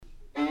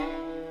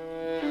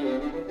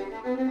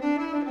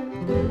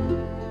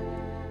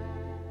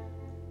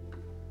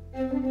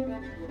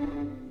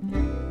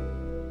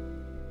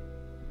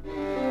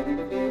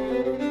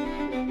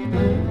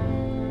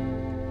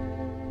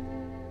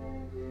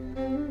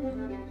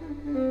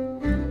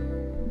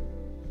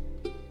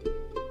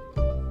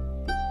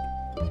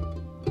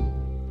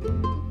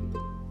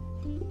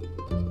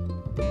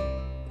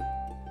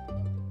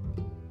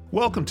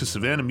Welcome to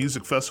Savannah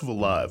Music Festival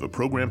Live, a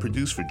program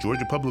produced for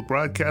Georgia Public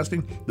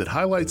Broadcasting that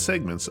highlights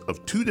segments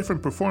of 2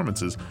 different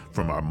performances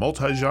from our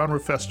multi-genre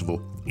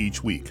festival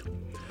each week.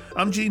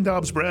 I'm Gene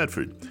Dobbs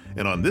Bradford,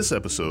 and on this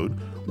episode,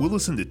 we'll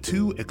listen to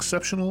 2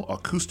 exceptional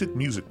acoustic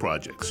music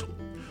projects.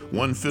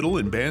 One fiddle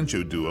and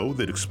banjo duo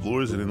that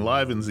explores and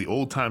enlivens the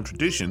old-time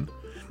tradition,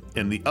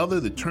 and the other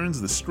that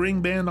turns the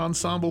string band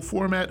ensemble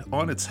format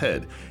on its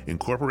head,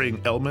 incorporating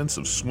elements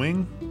of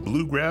swing,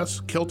 bluegrass,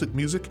 Celtic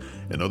music,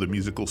 and other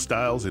musical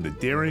styles in a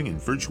daring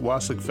and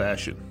virtuosic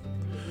fashion.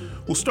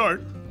 We'll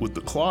start with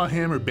the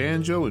clawhammer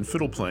banjo and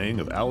fiddle playing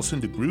of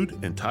Allison de Groot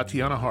and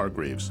Tatiana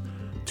Hargreaves,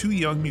 2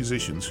 young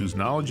musicians whose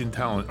knowledge and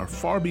talent are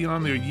far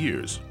beyond their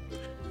years.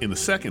 In the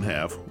second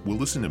half, we'll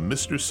listen to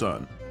Mr.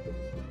 Sun.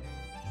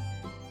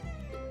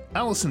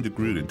 Allison de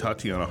Groot and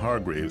Tatiana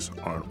Hargreaves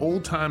are an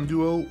old-time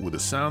duo with a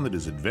sound that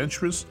is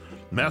adventurous,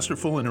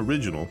 masterful, and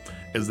original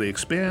as they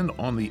expand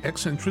on the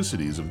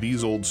eccentricities of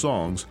these old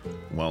songs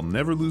while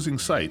never losing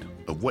sight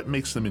of what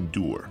makes them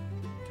endure.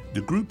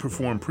 De Groot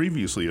performed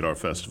previously at our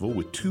festival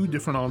with 2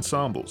 different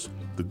ensembles,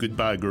 the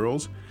Goodbye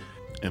Girls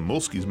and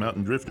Molsky's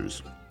Mountain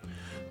Drifters.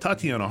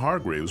 Tatiana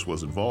Hargreaves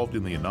was involved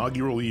in the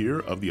inaugural year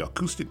of the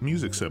Acoustic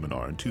Music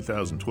Seminar in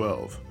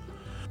 2012.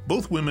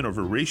 Both women are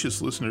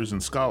voracious listeners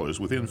and scholars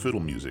within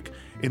fiddle music,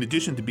 in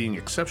addition to being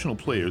exceptional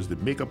players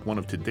that make up one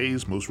of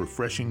today's most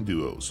refreshing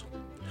duos.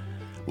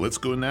 Let's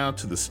go now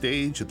to the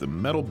stage at the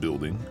Metal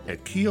Building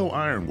at Keogh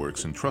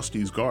Ironworks in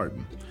Trustees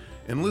Garden,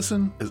 and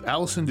listen as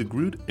Allison de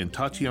Groot and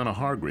Tatiana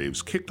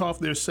Hargreaves kicked off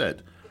their set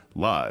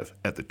live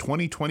at the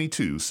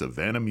 2022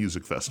 Savannah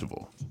Music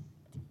Festival.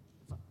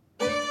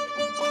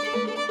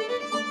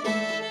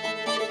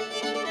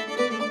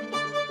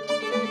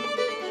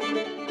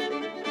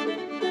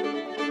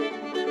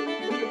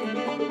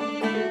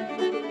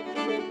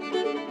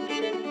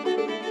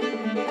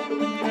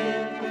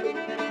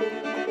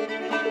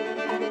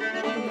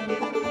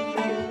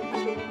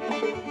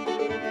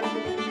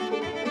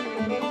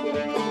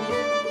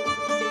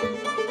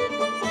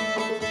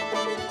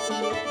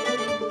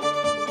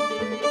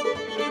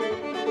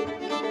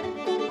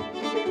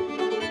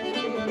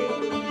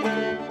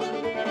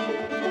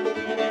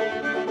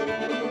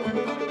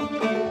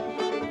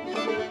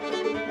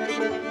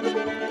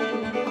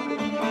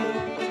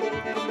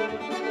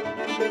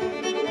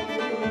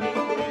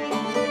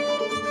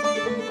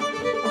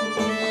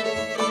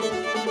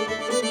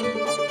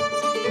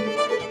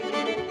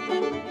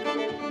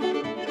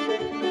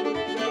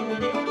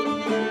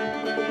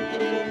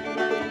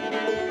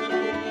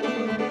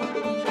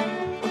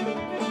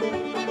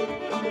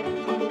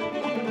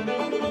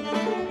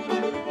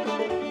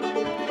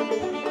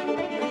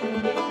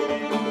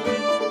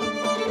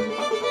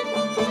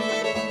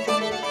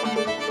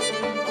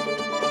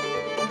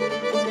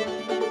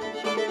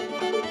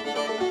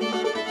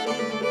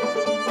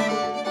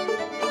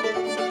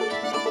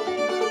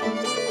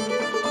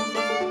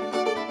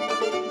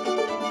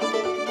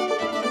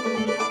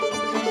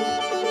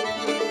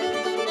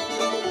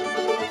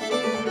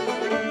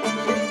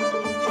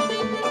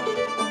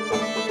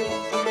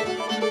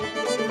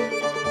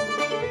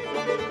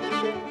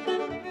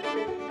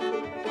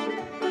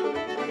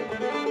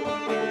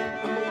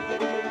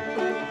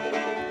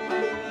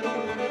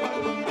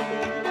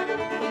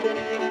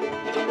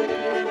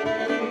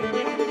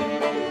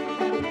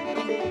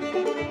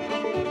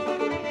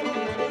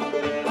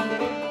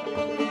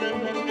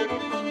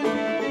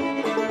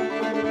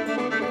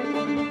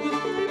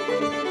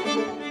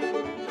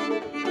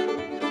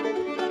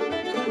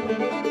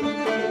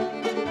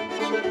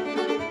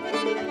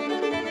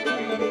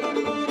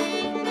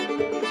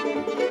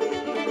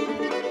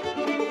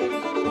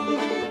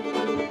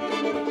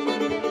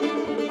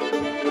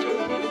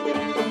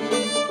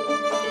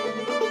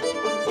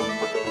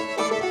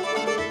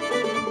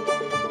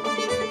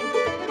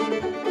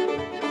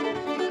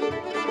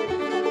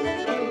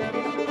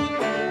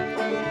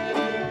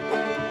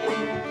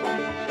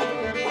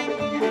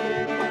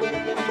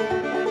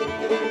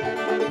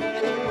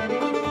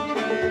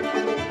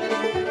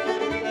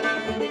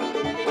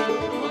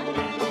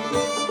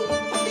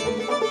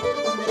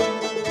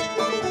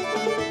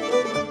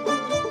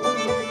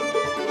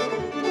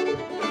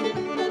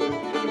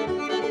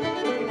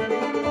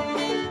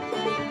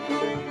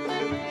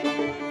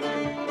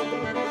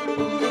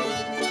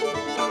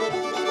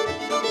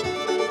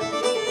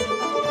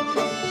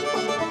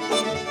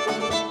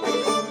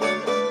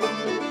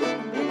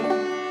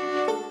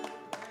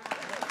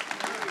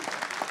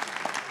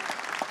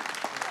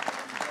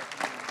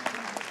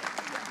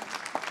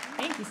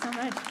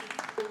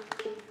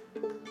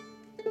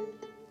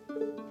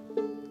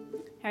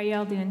 How are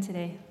y'all doing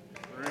today?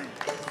 Great.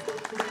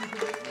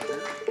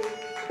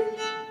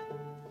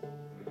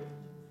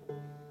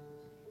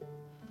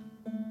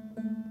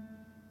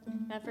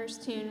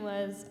 first tune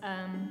was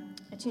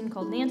a tune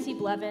called Nancy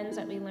Blevins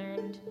that we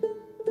learned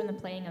from the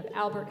playing of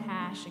Albert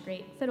Hash, a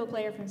great fiddle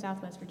player from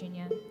Southwest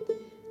Virginia.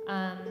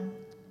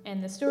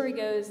 And the story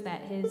goes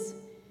that his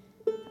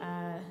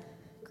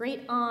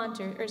great aunt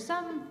or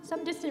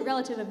some distant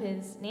relative of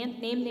his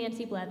named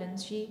Nancy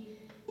Blevins,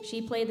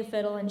 she played the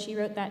fiddle and she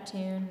wrote that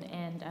tune,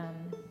 and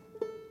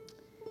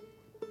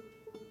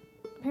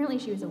apparently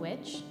she was a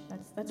witch.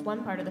 That's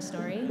one part of the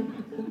story.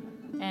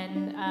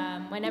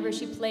 And whenever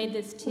she played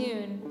this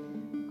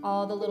tune,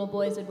 all the little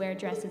boys would wear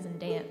dresses and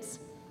dance.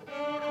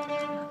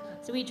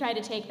 So we try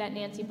to take that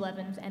Nancy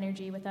Blevins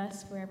energy with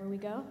us wherever we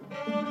go.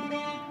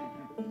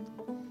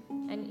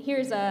 And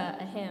here's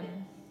a hymn.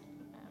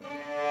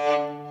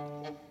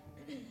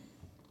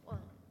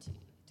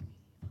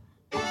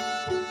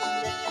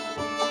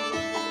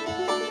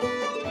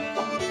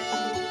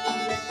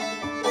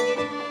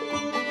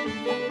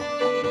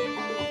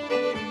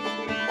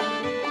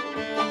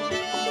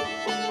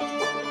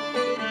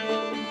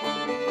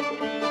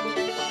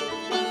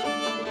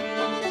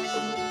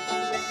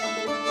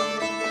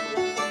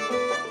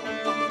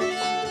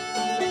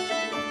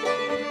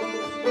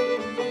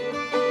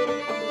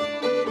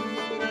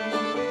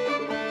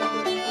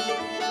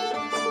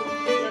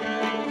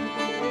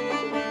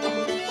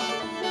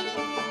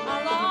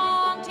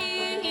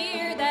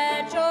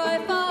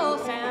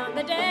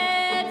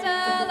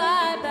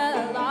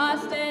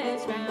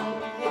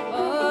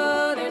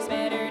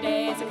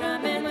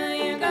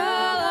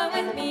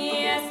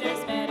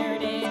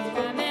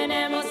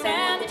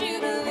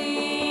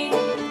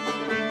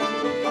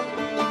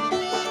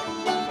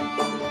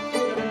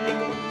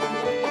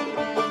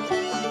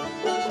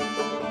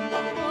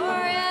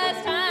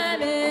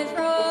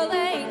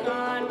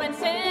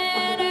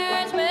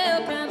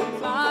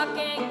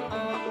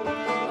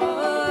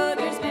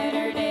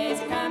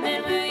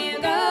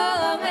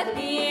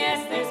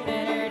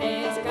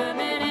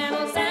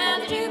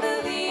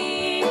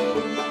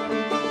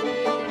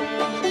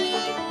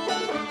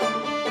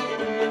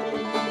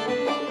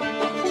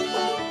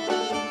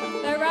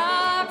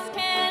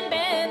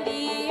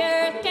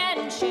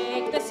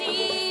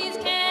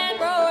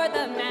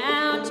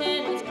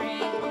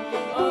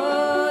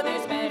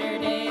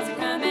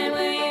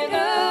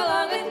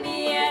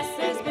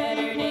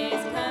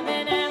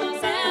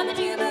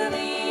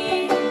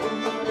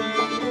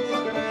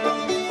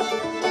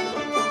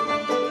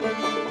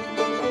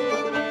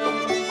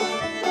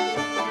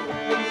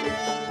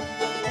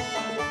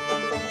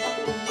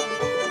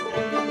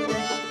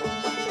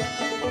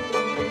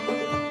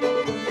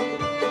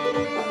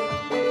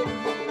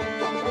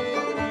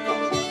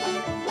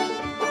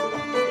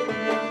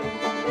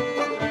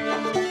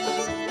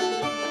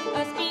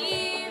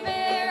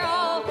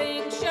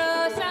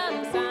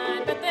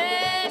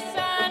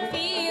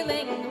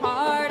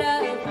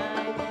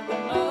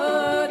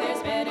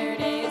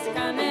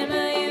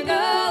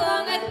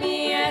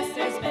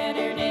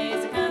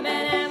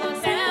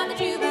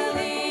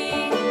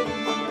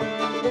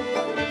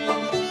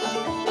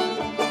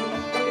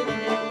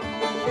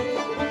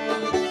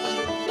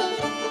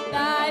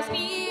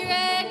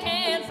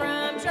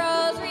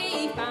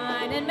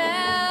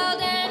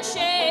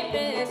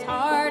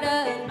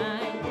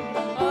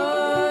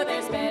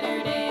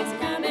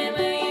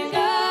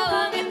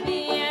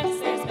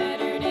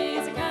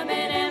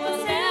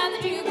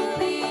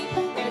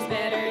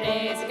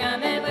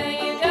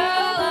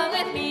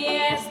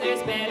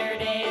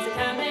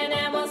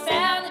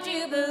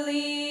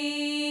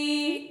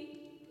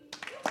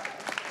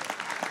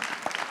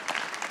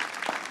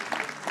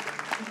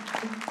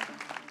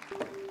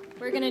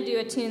 We're going to do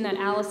a tune that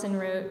Allison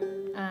wrote.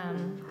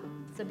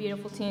 It's a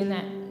beautiful tune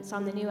that's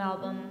on the new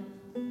album.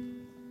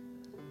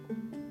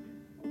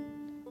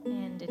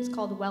 And it's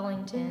called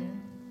Wellington.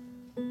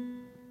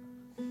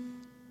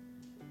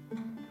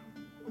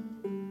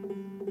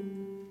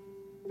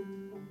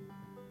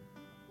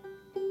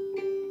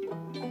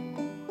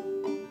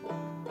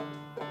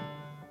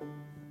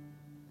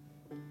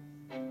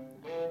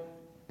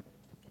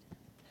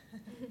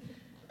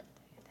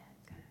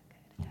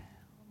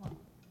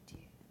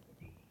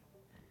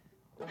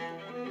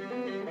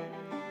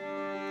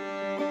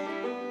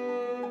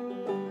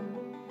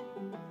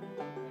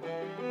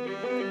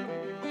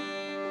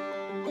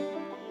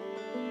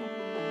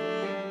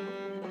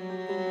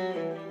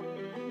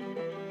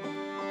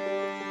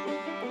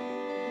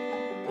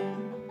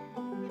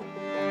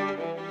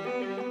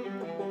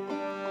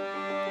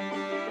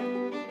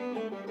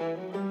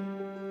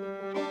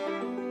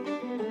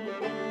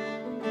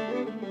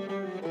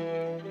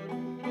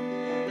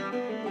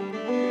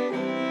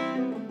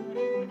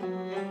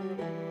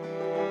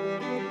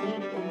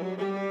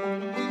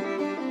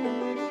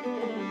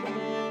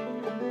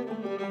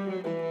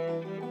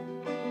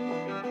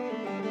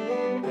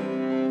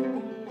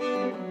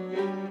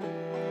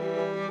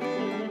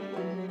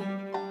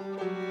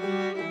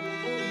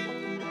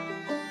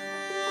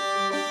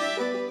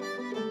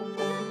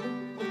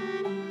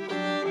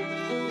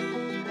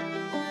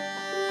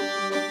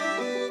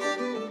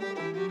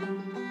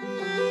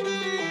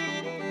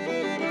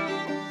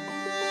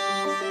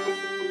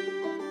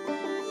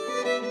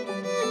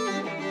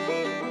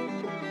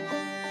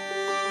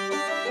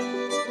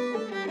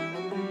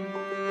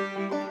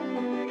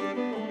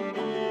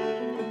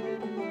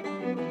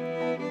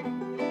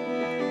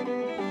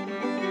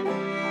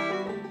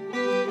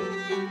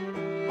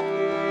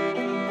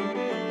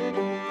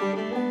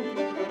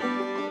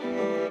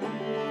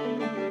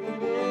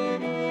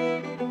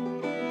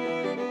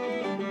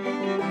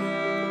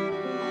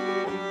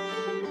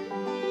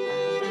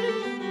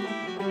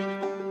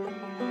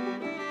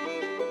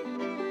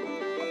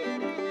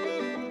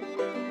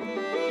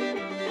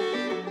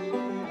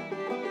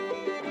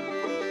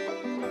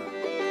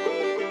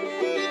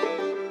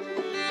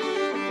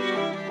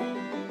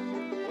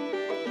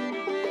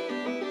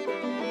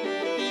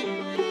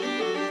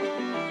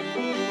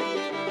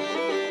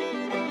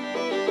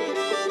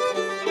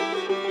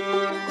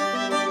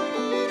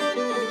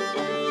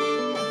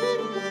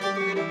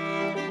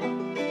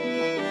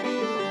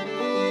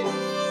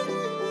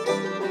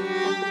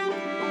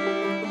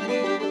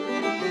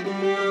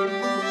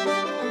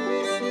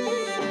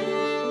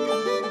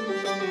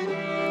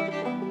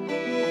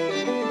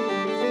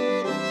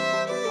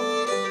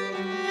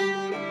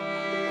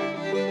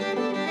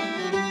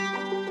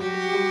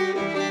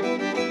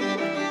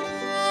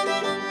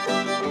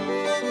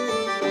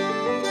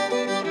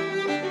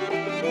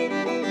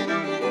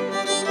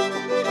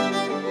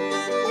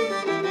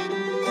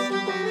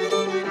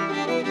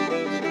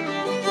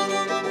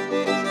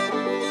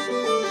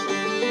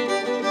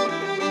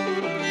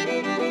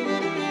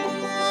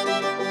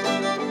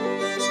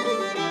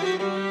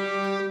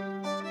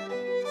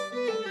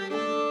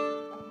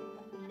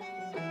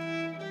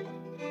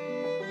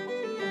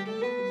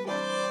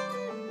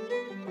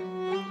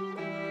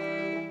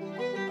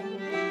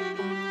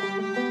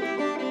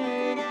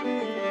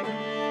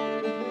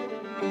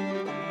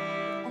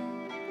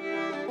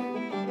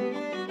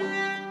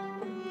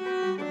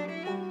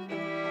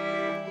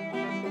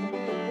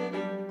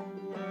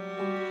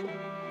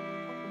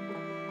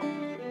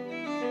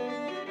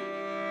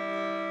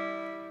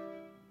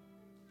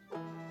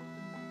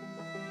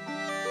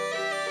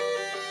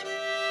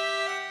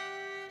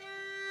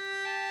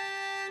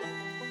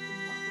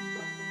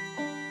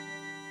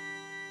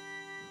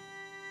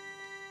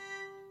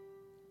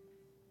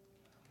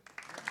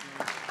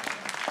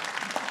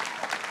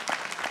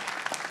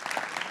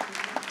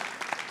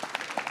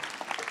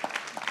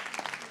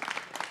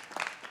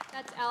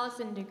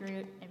 Allison de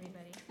Groot,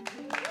 everybody.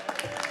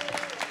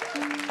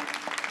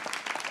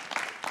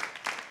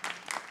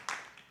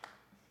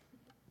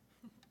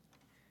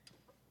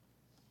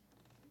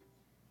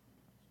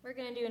 We're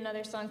going to do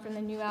another song from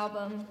the new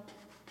album.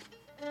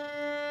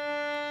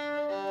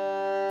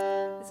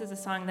 This is a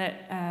song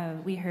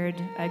that we heard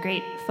a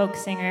great folk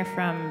singer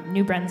from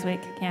New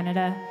Brunswick,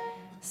 Canada,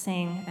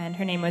 sing, and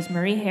her name was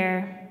Marie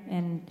Hare,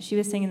 and she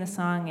was singing the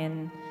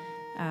song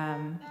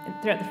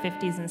throughout the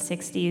 50s and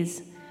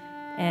 60s,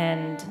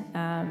 and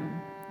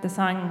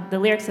the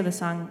lyrics of the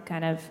song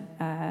kind of,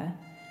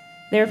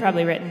 they were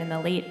probably written in the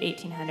late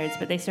 1800s,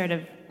 but they sort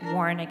of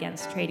warn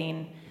against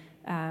trading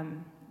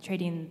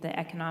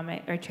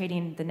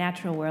the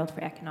natural world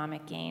for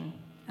economic gain,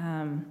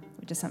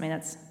 which is something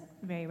that's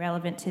very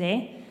relevant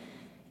today.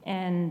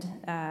 And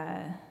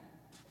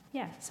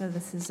so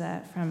this is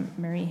from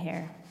Marie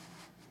Hare.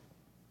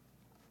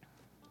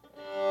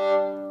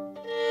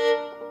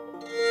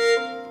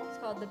 It's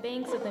called The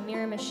Banks of the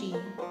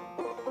Miramichi.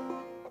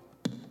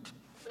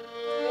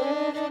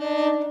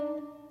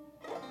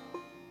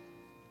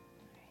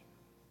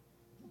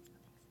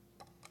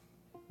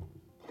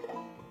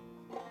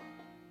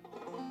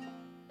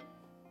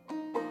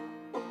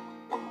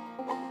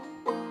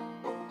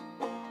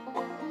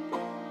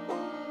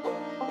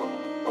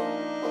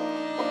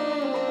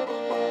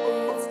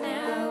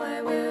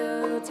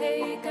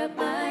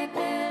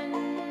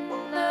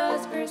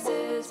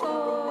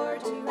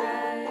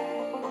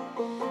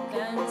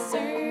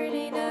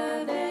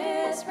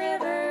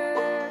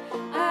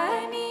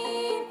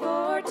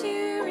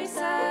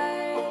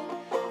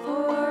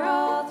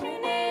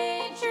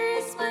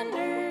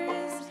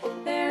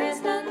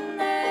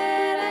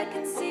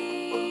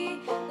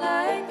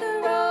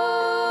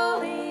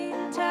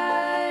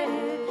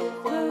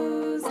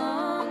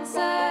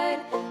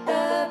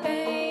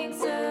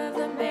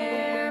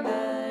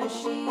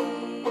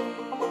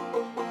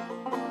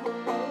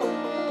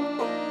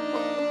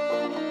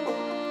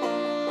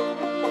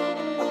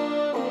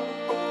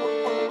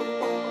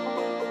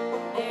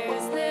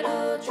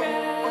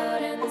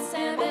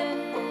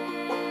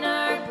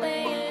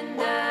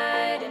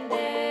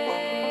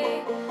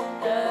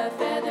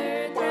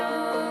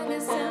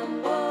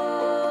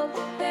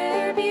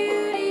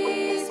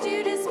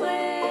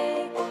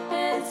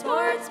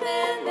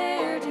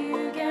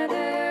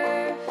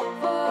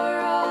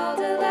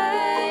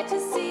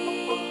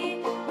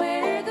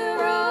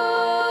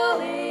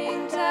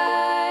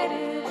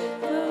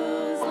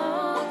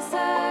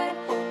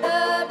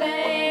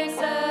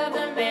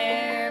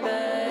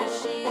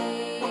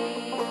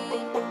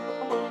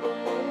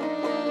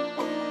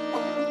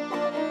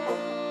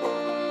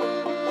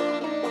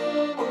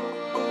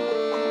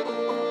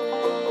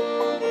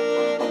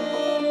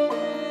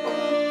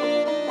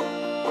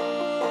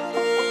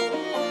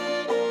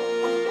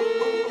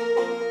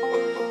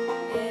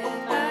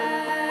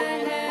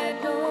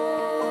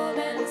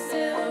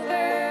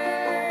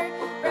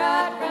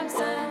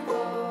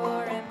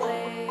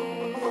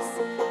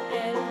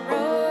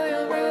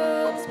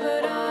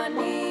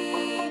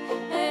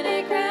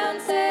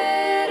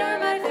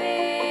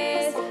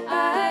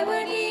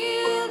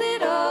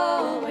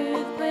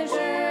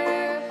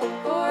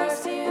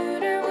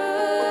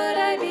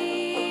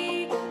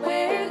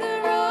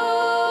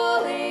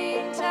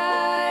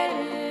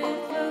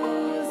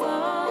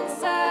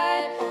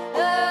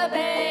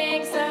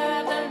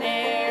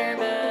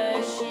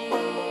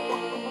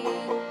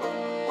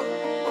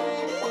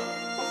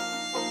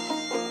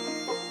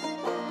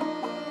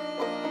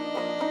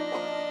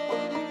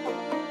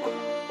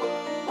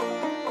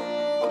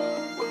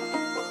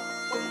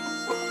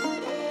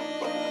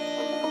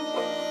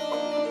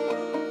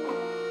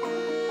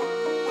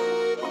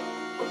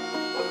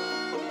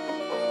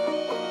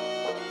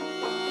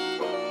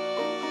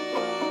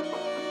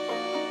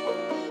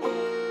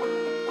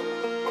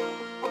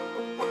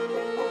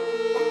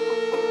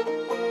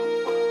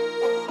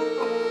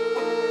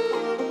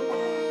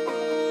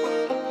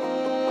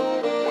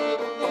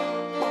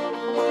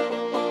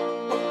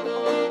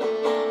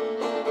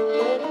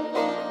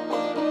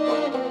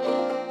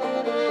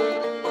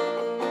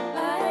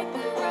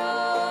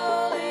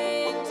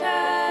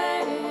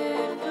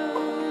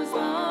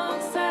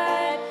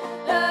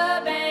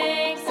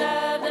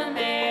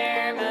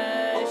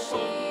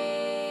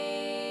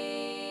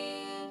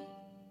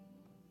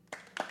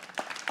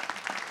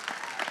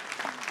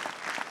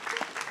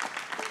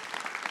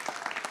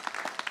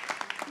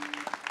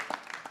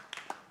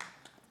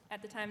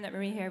 At the time that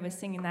Marie Hare was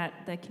singing that,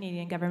 the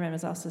Canadian government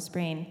was also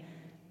spraying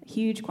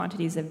huge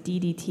quantities of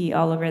DDT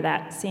all over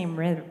that same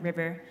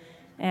river,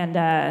 and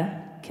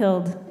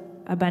killed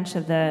a bunch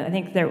of I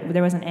think there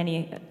wasn't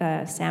any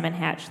salmon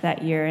hatch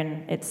that year,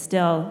 and it's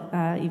still,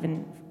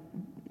 even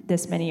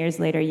this many years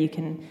later, you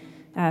can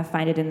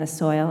find it in the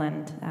soil,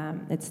 and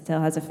it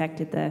still has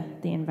affected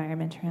the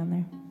environment around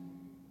there.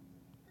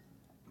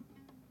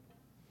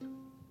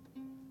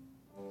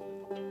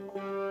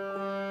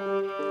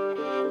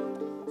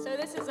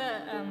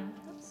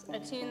 A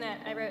tune that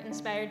I wrote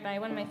inspired by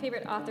one of my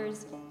favorite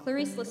authors,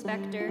 Clarice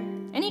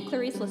Lispector. Any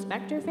Clarice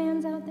Lispector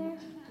fans out there?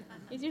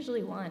 He's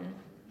usually one.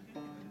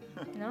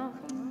 No?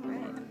 All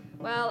right.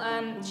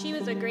 Well, she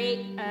was a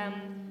great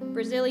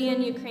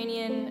Brazilian,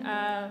 Ukrainian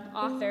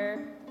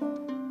author,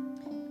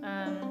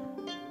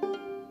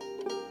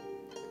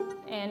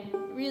 and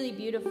really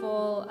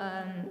beautiful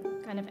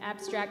kind of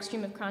abstract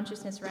stream of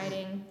consciousness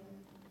writing.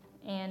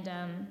 And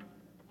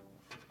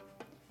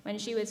when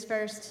she was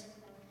first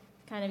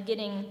kind of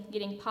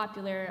getting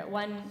popular,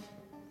 one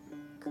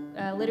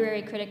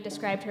literary critic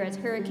described her as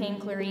Hurricane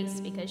Clarice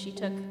because she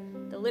took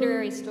the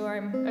literary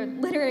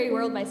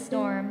world by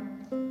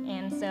storm.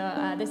 And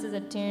so this is a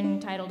tune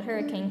titled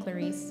Hurricane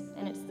Clarice,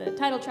 and it's the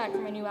title track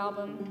from my new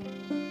album.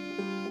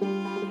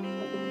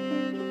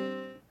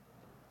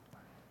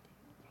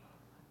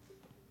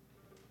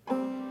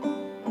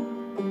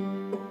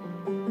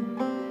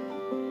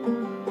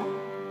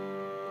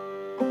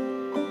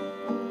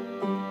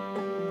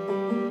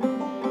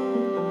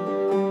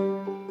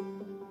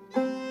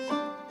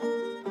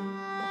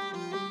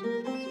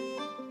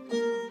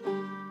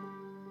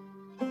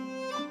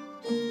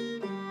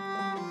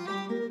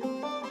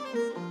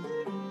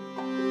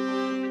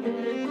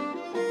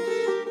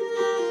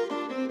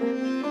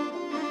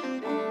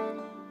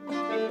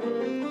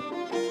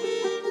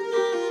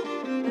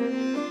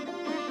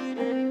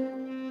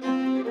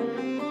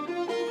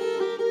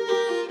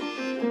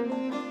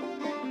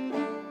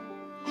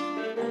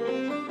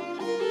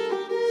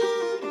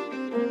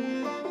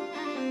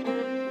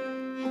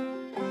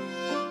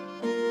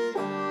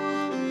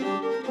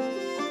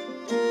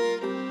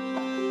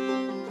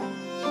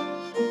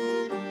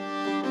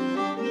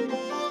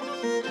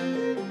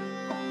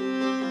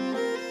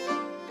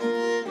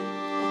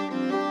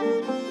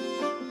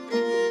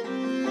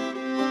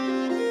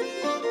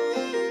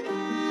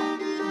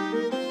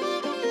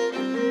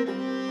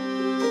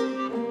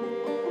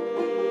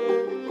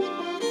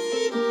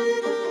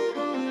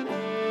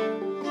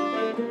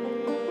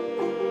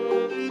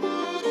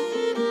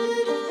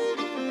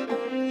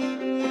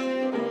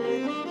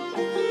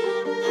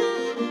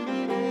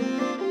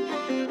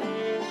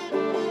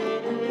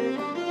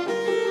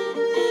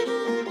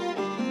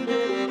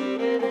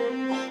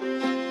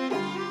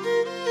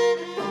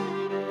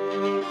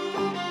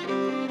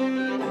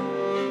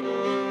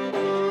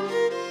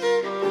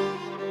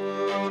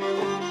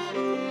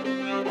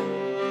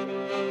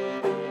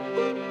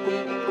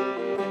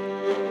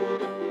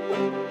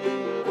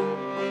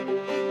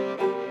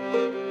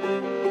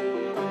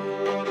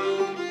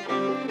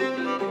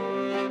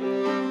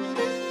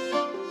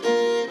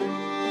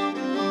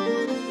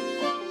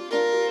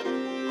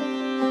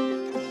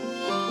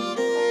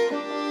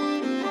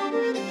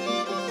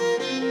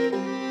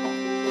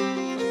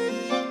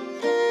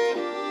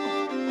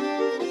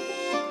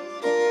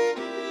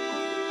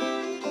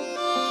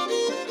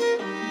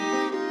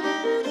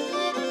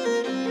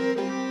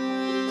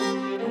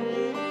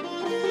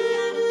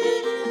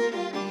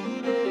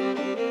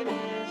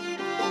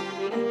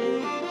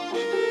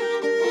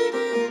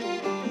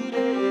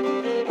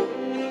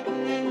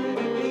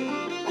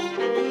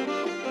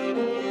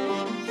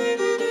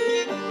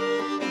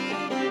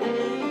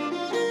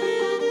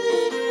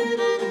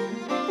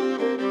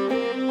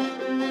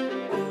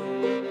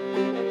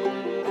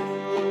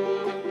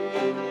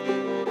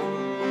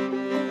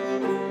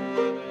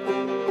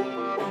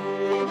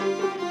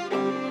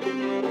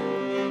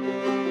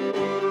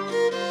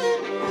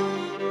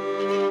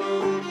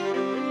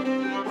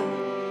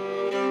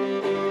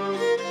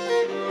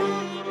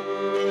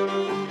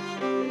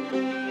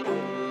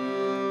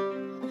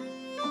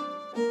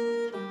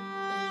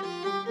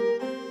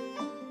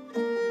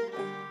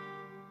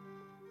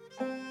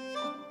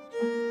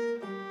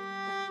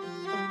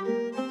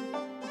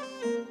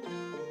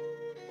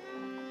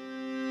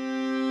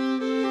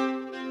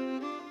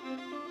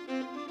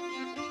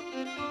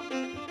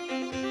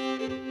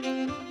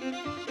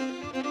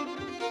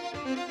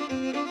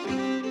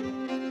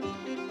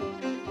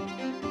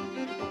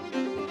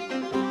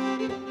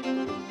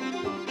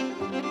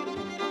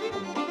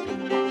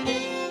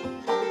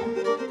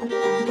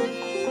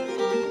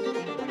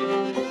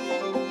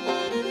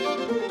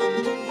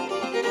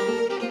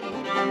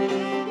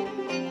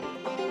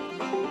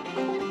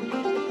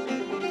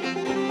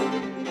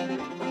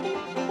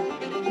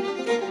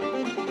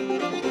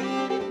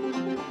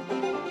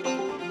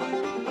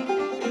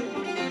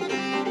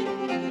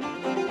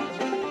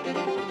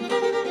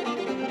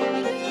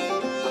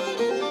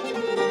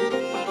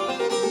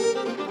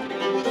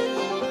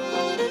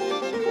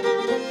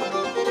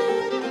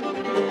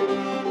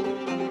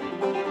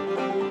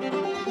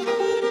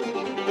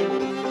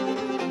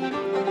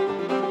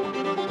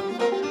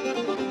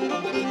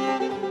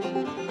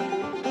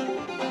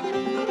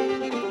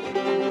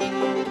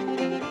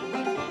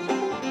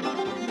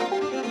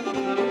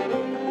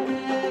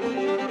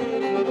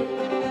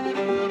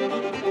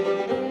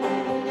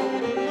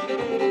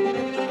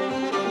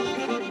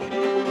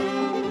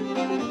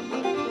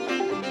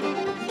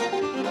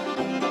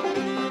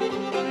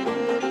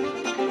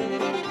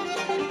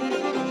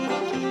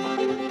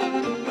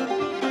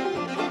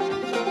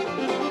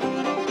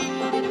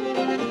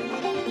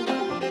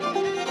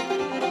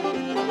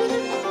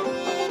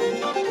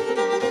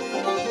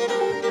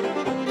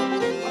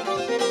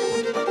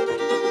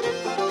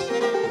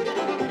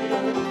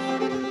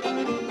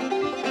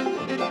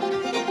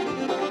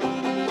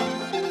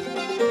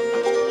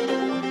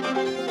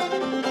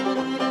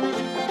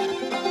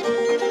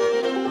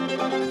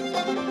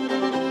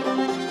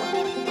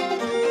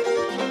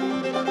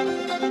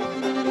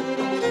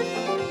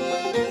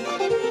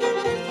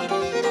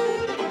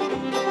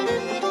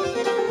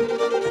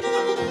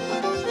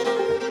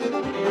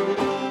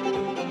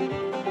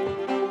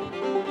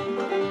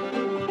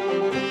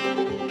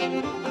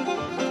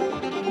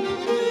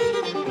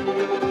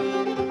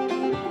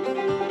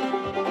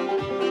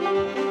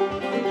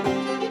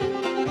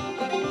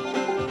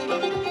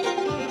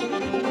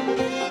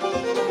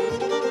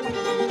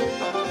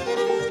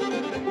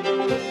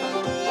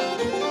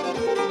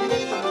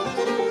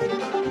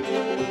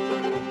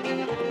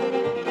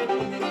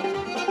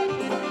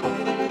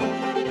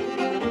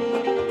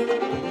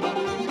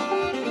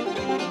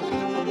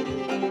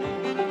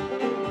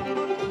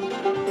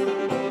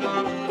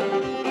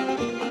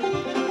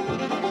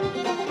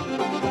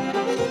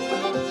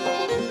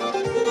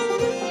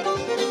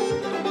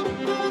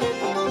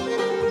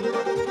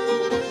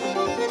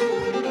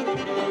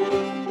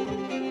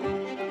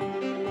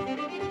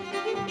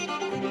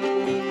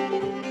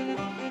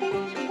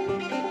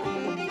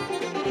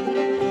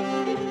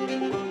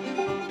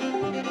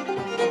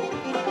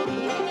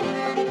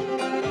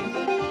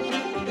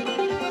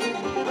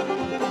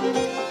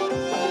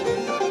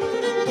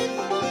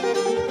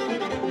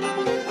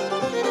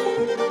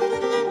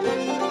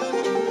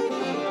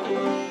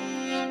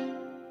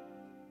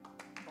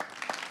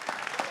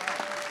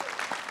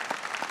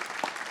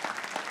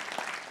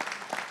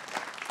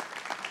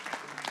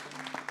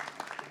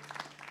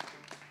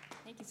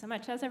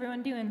 much. How's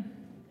everyone doing?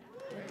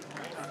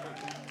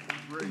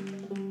 Great.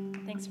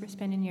 Thanks for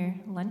spending your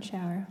lunch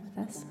hour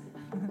with us.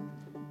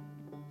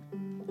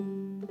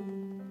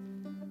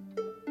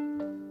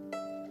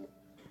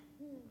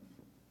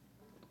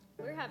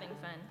 We're having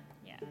fun.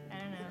 Yeah, I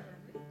don't know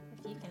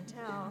if you can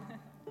tell.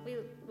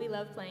 We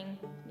love playing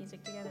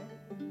music together.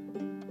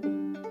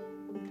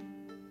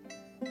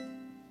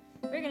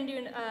 We're going to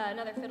do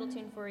another fiddle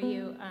tune for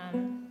you.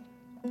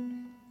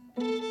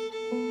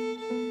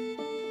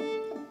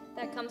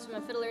 That comes from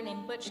a fiddler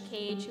named Butch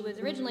Cage, who was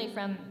originally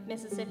from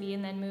Mississippi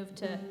and then moved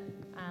to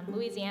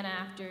Louisiana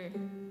after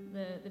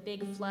the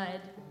big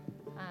flood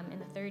in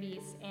the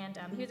 30s. And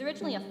he was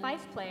originally a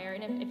fife player,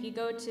 and if you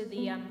go to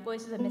the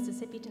Voices of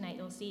Mississippi tonight,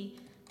 you'll see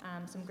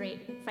some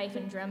great fife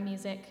and drum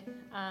music.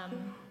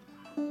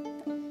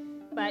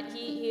 But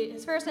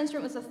his first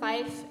instrument was the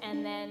fife,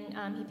 and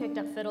then he picked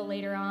up fiddle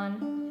later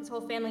on. His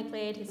whole family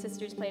played. His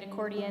sisters played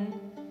accordion.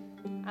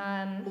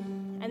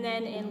 And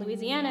then in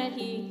Louisiana,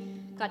 he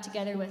got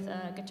together with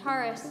a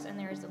guitarist, and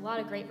there's a lot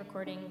of great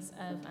recordings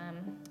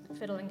of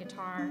fiddle and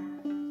guitar.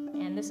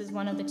 And this is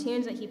one of the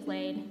tunes that he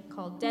played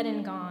called Dead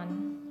and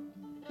Gone.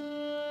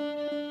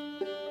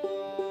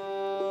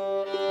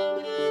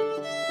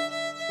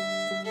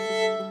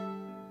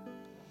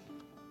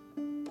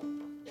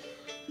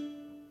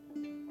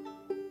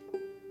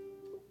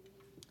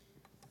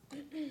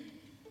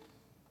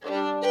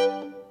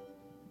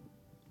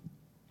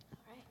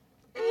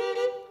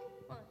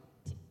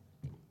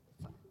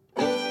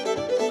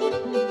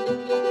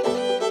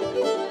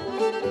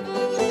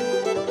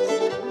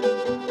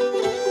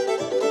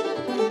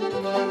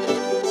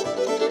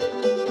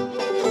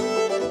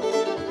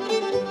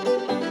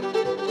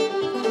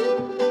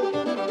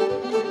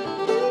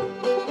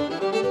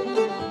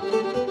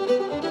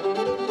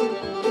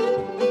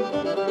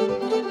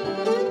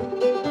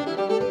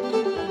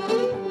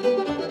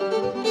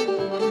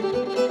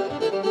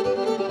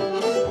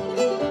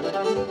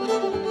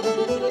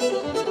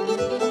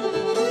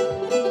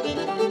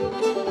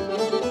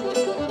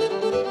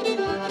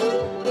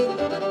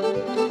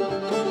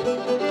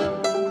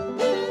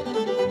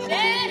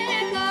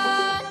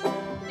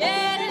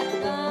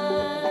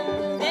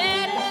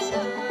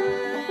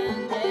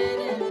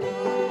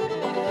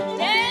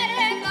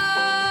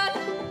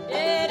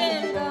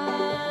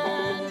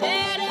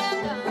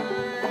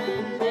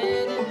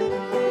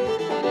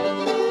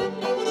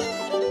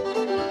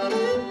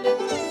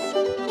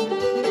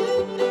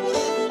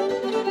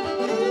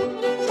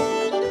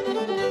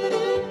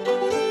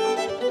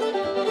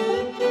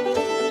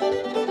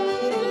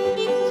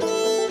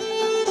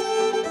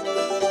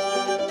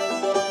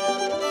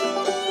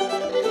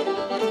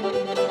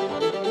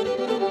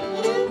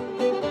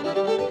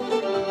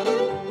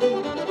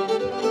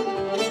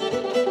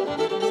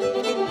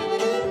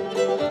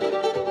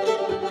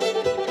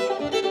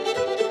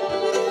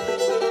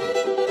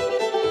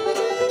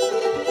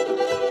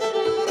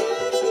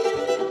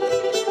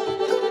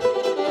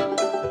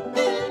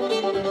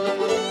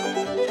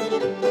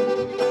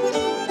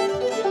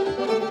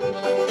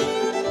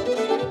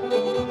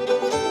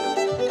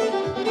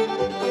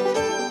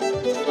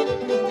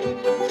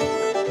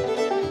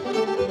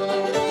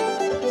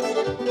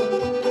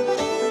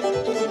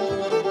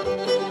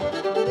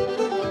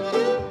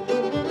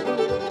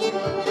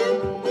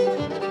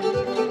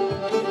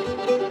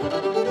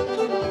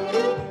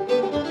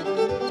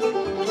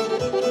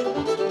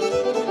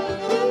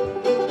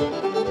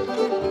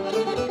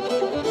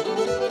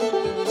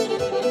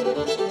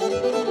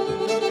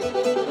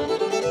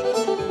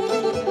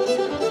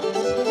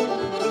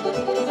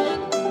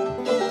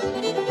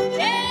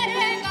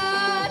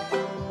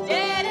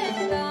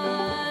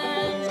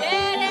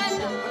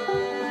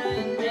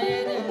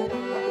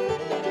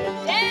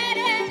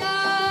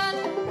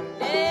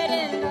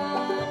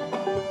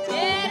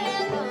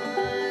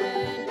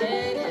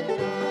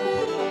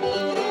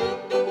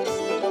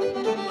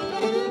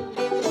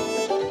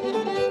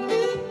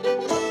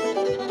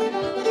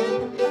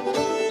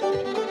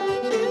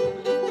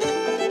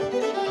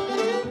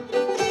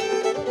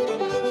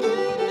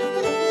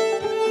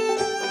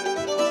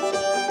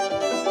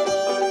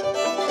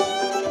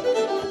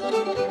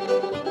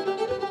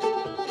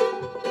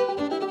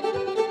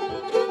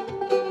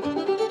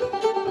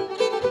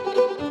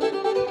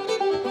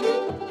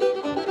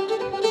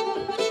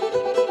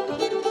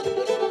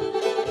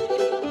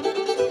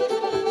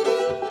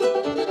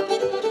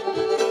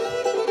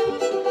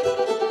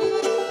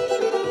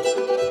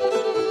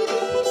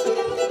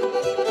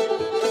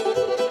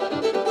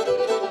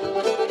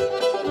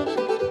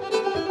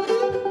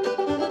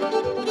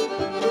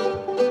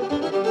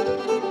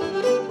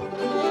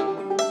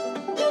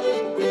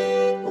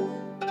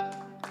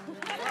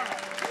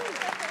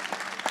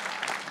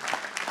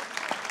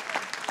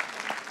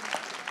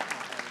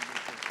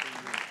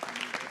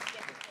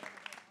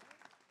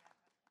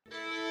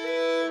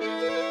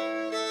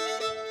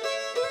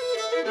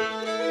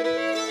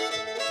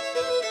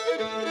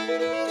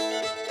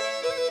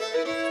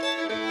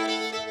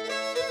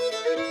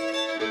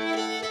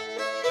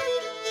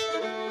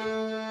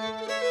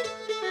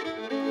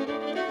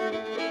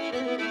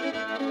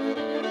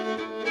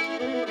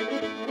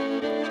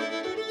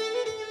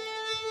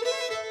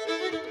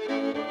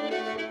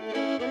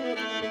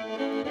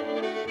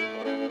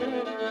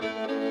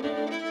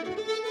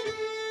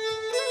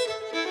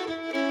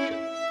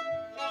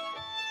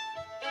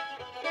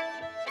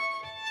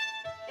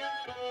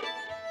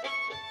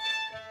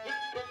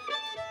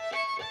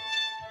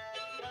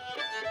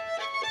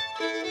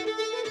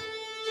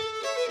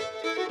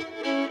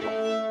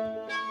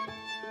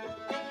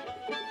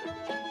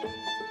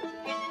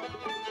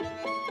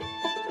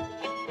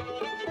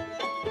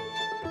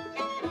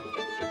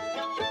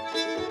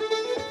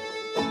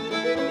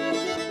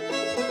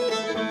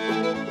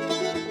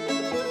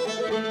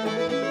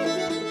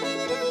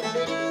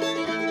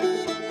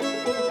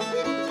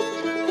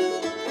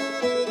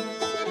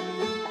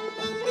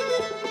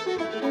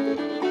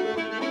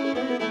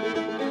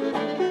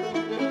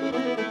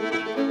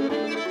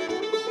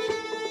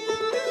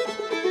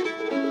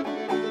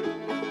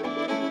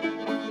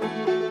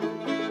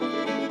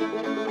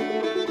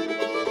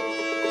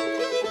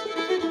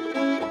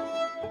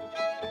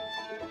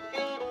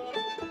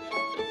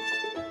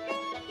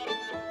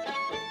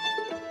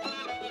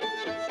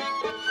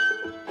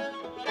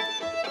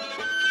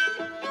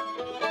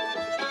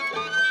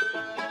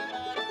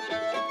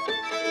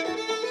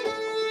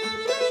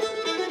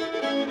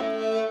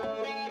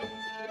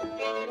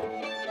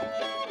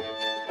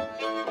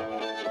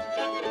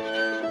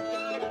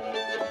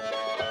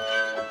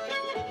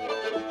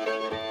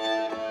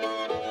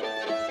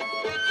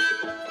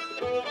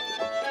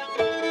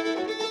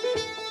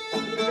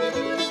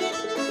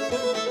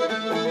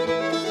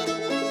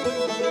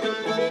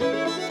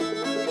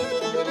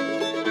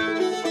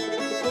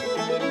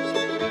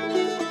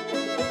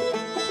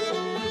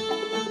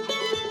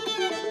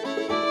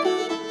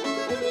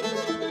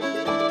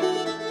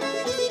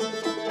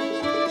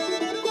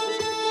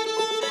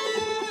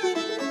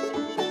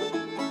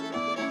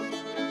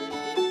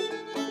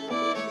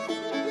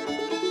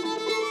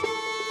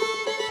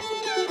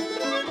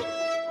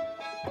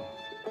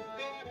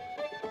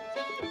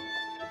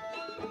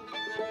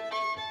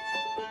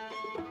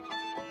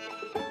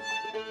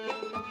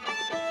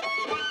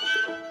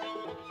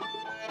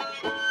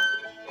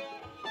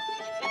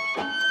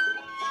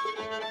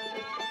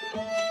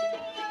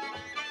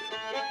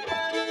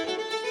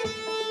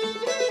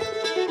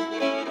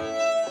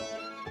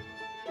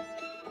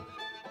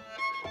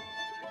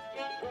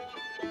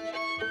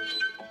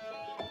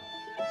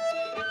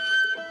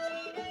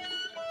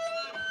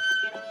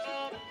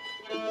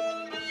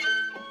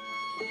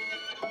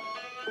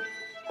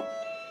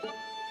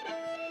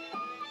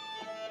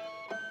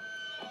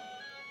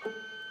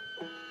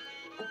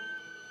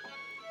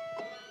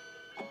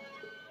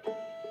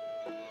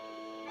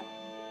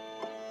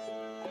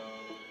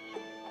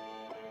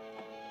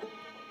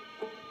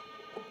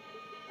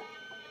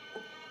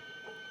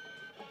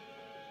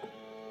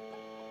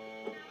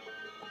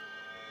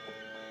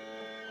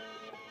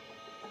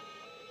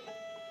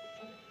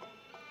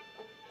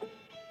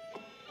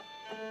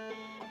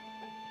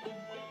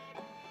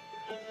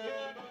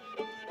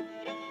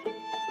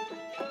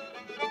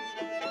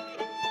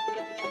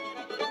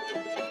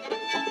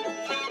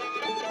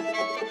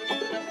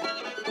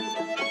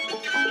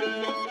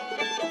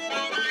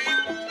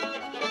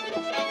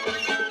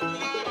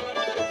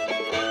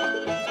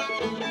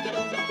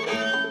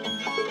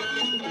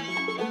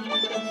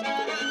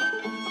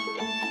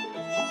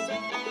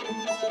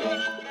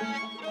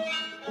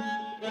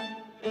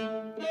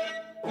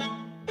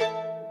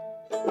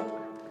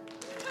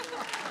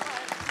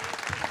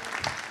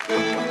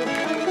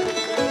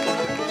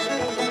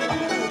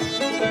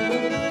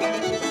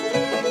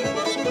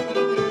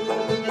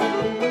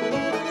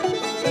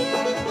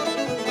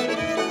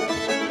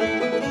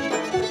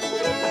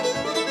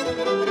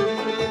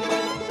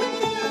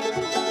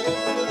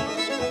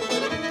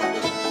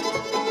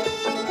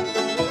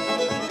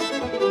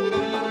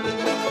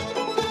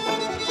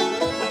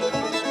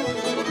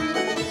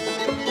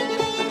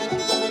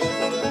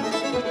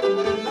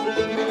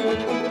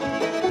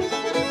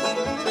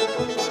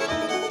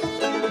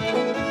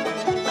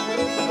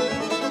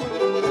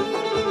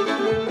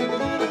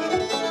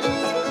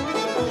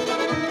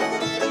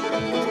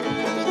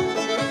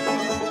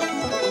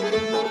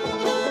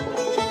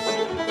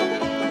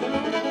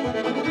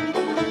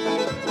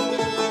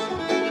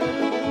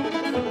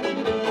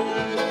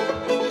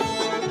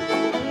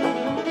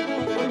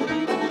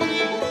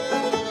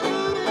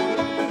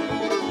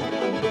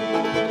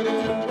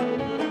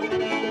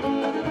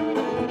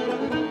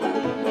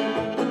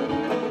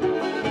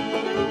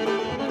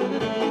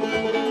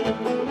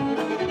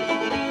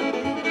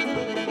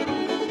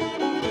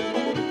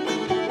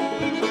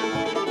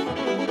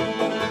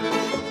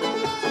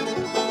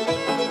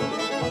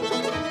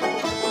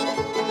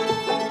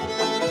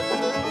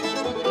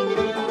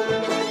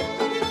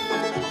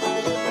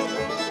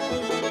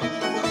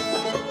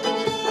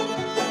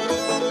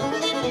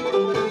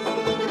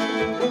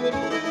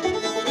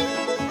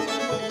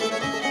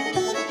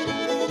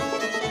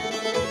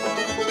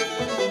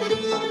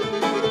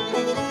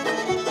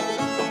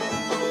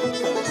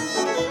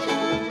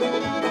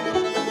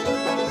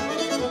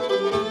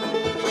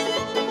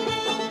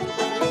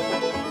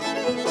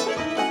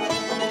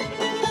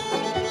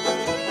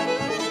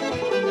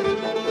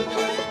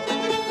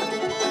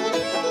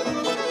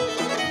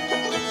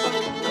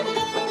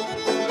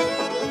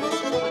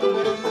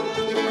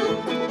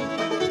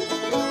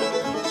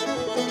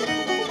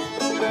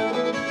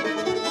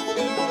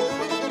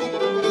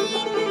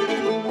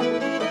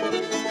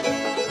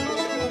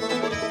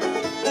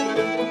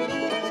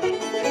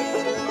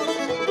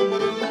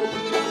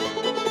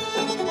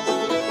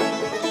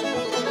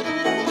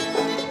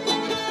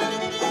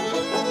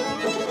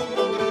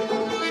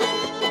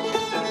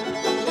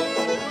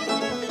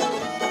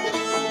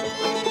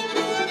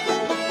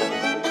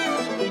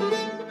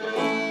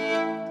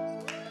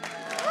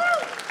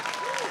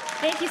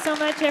 so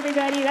much,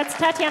 everybody. That's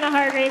Tatiana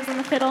Hargreaves on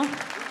the fiddle.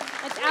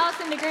 That's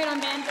Allison de Groot on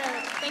banjo.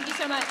 Thank you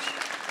so much.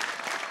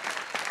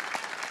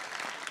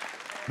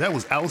 That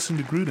was Allison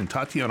de Groot and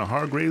Tatiana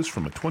Hargreaves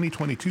from a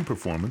 2022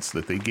 performance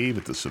that they gave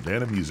at the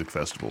Savannah Music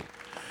Festival.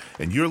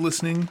 And you're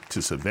listening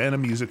to Savannah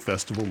Music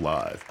Festival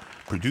Live,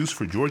 produced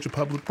for Georgia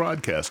Public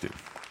Broadcasting.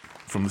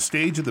 From the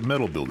stage of the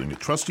Metal Building at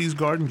Trustees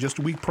Garden just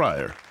a week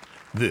prior,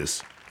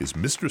 this is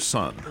Mr.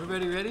 Sun.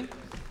 Everybody ready?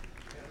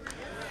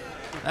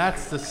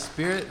 That's the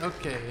spirit.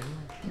 Okay.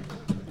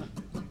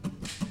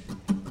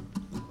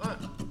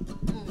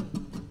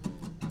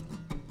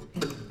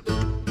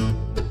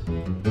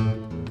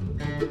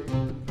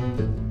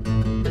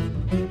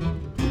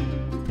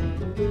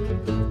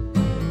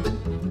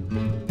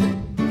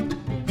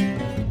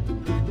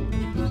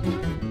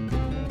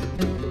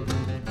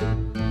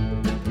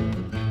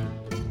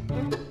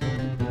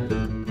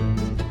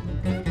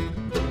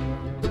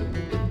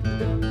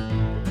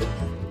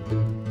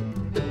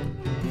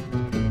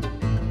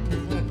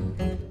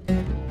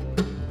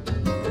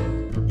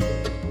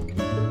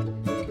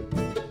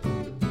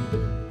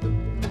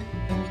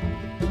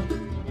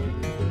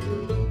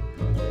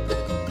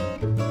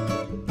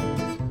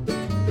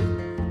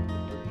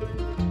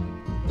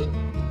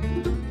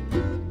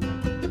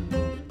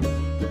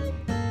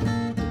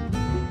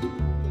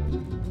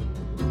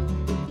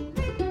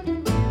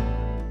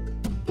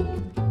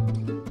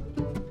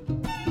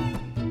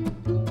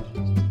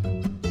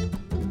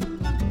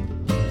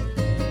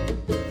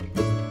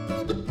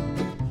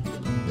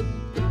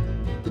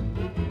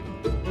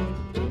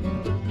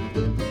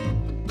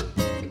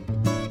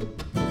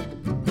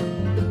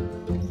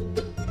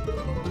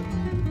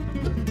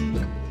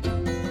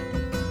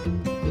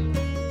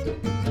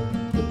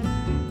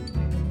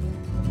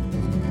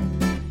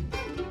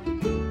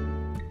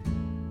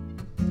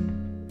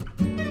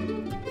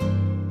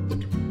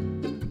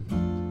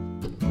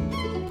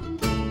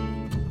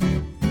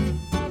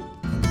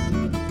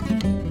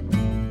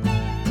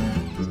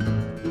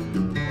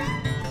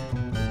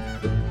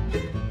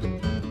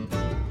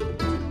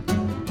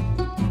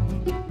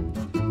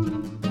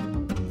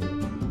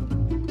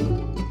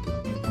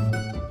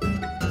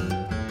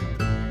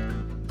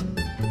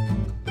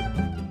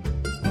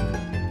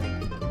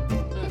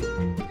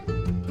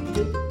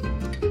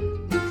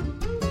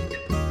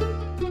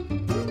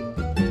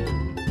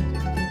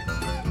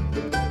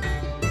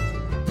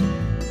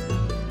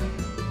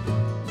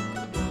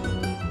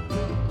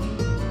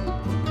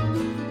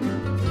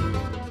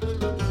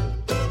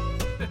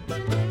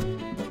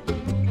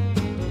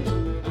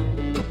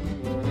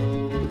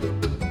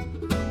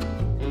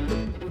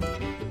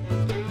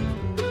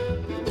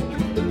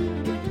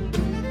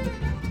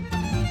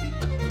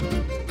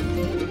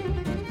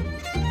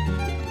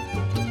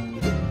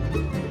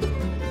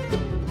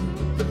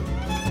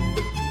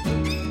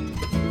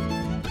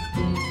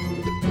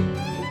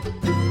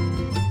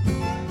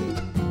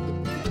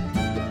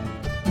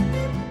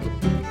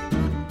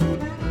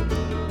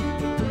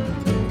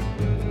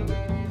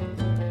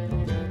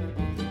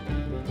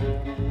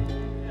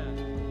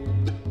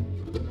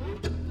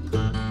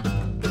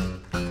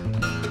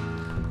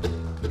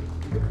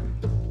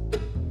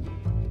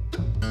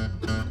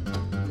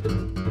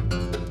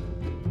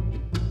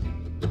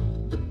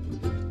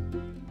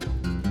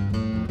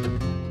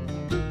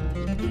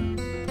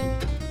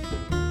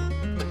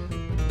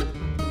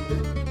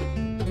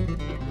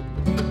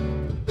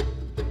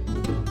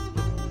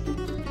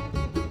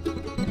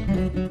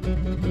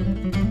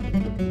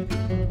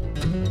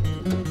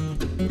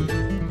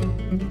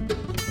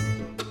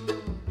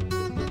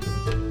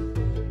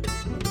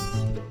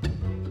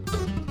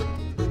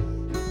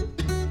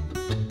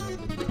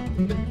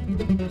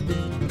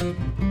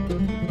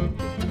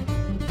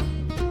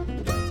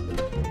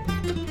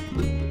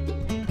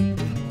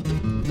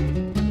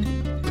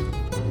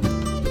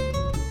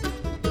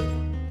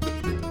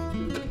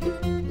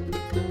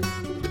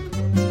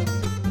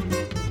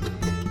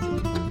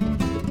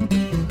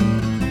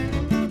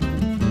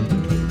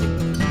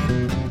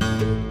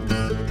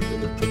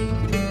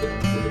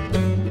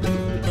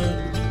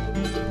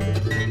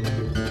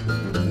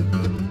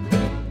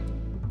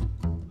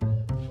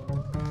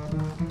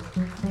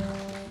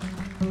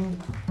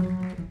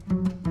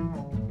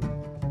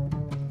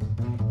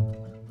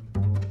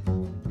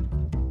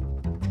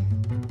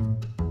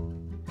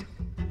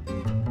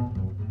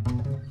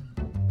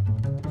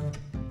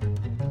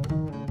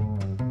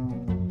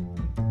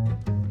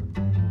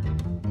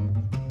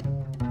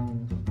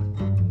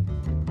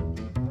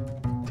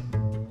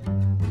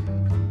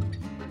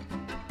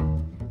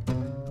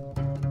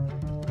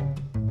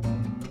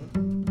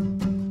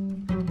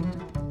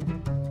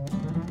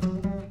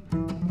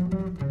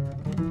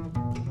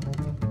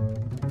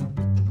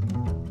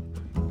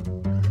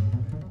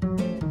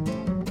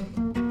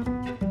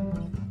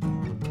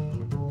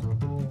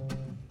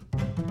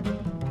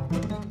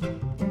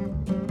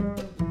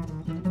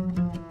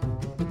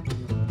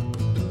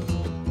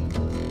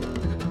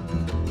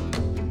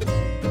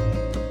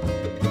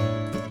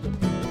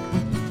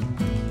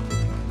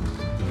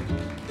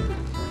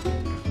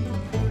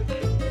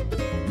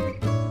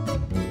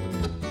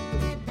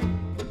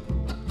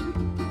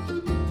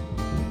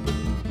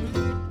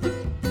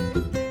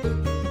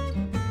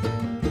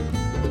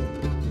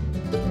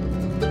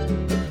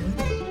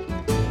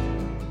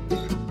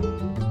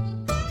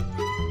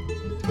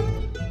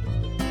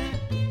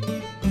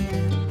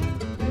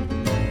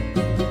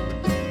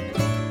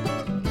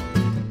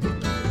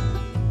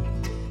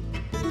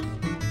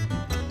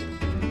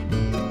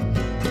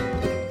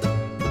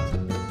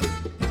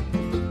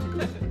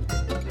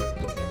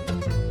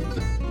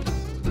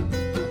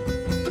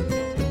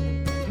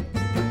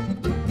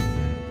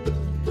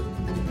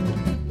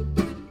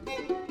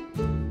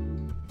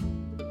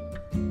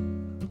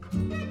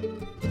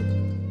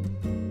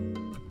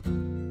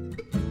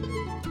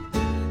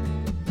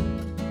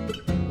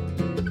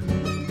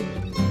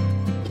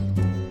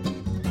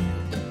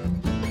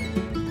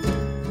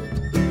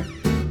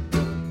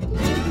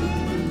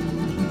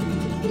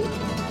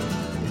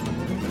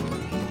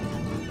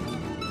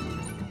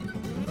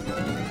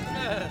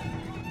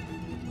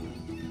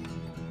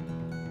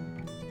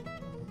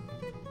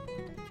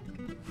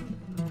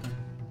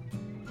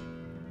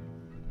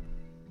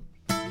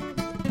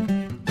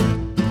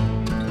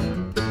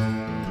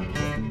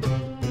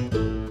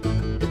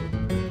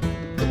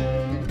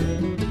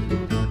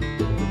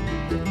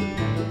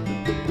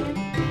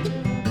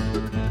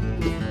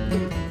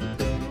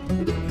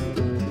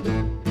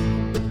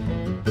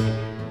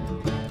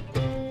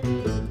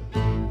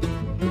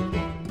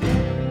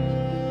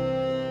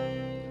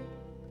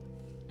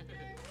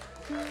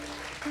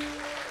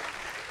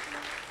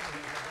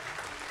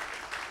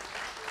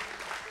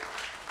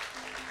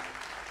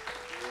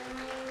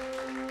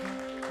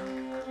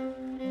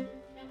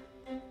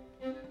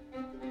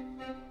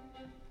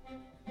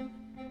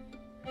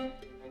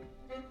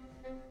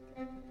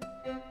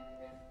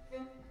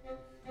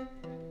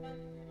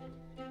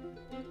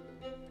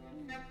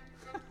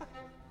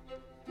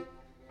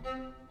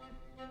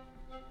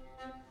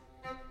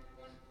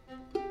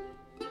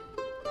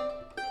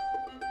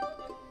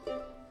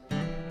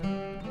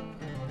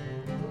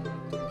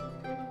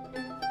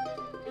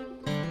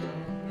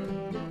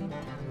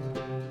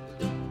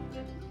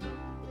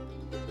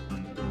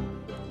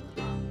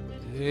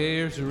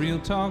 There's the real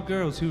tall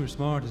girls who are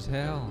smart as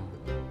hell,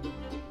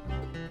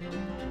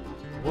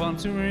 want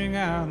to ring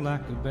out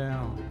like a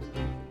bell,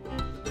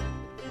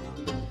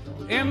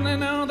 and they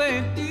know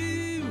they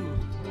do,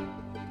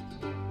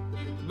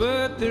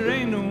 but there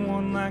ain't no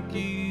one like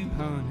you,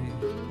 honey.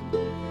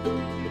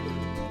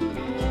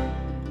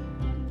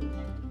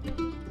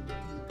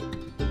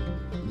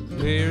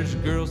 There's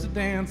girls that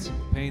dance,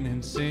 paint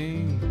and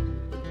sing,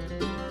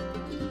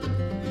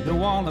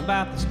 know all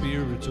about the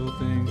spiritual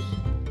things.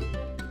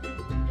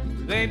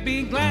 They'd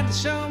be glad to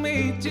show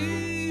me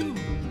too,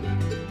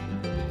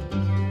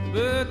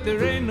 but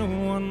there ain't no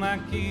one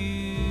like you.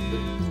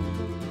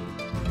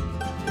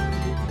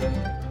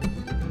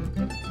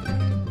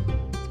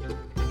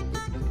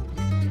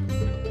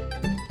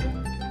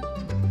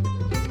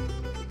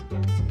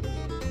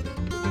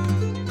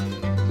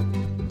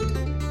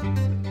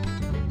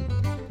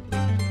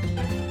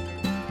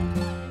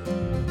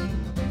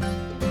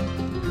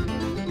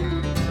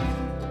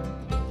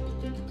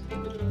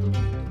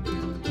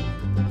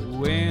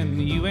 When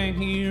you ain't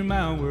here,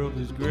 my world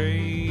is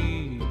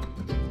gray.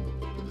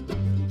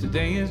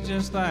 Today is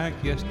just like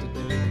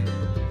yesterday.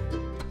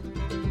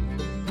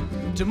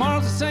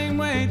 Tomorrow's the same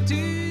way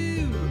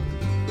too,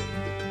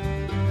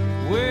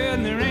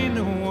 when there ain't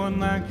no one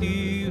like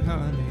you,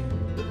 honey.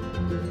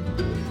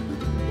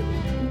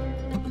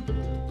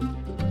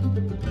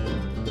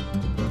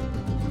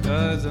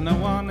 Cause no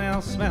one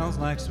else smells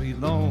like sweet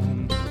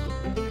loam,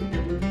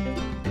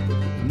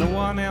 no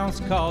one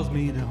else calls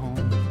me to home,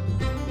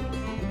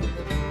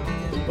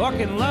 or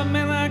can love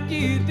me like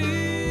you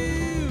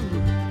do.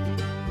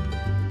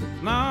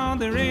 No,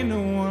 there ain't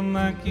no one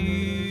like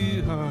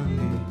you,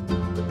 honey.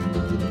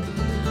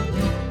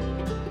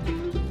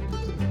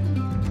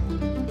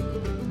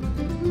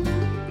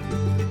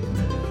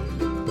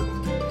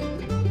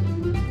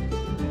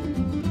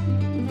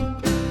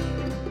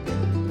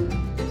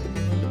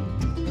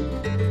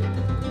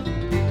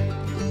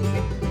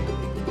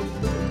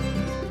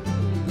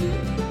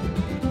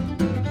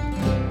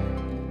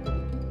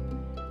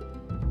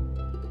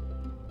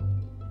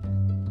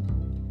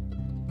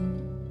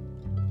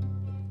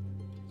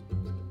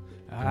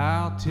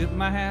 I'll tip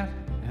my hat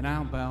and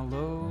I'll bow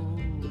low.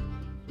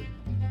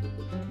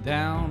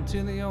 Down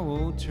to the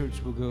old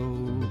church we'll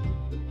go.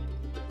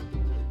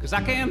 Cause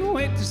I can't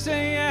wait to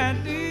say I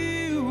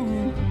do,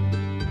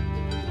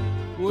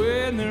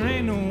 when there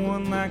ain't no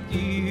one like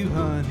you,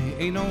 honey.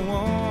 Ain't no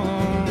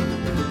one.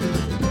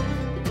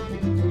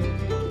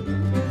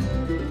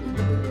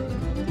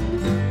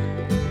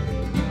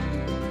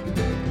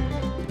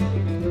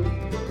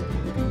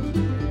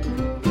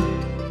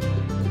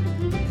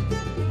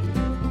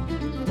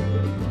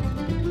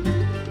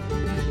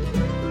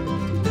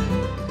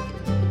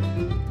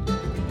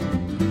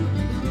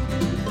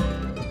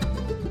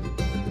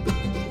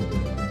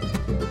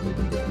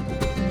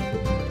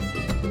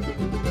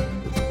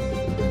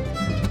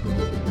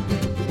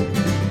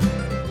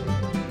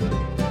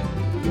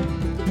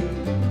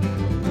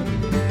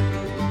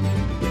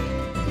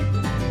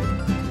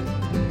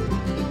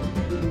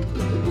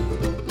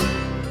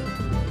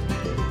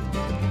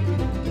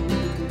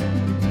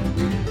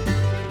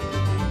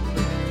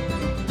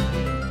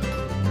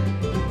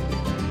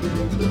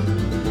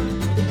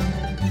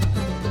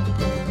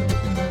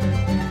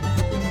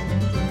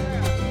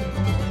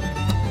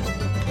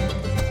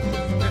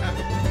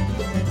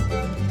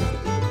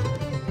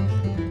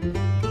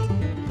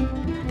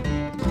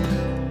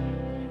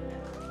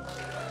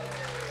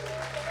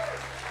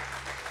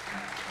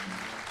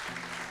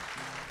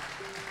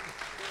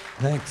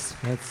 Thanks.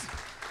 That's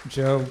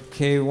Joe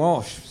K.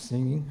 Walsh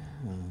singing.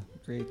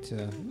 Great. Who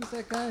was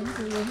that guy?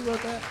 Who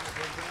wrote that?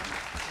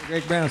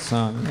 Greg Brown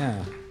song.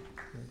 Yeah.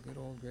 Good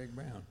old Greg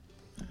Brown.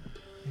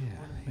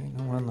 Yeah. Ain't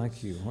no one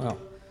like you. Well,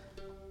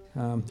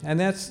 and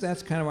that's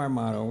kind of our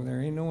motto.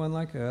 There ain't no one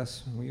like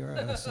us. We are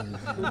us, and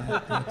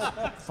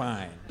that's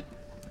fine.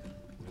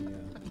 Yeah.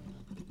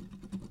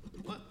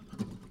 1,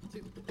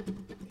 2,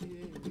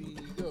 here we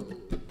go.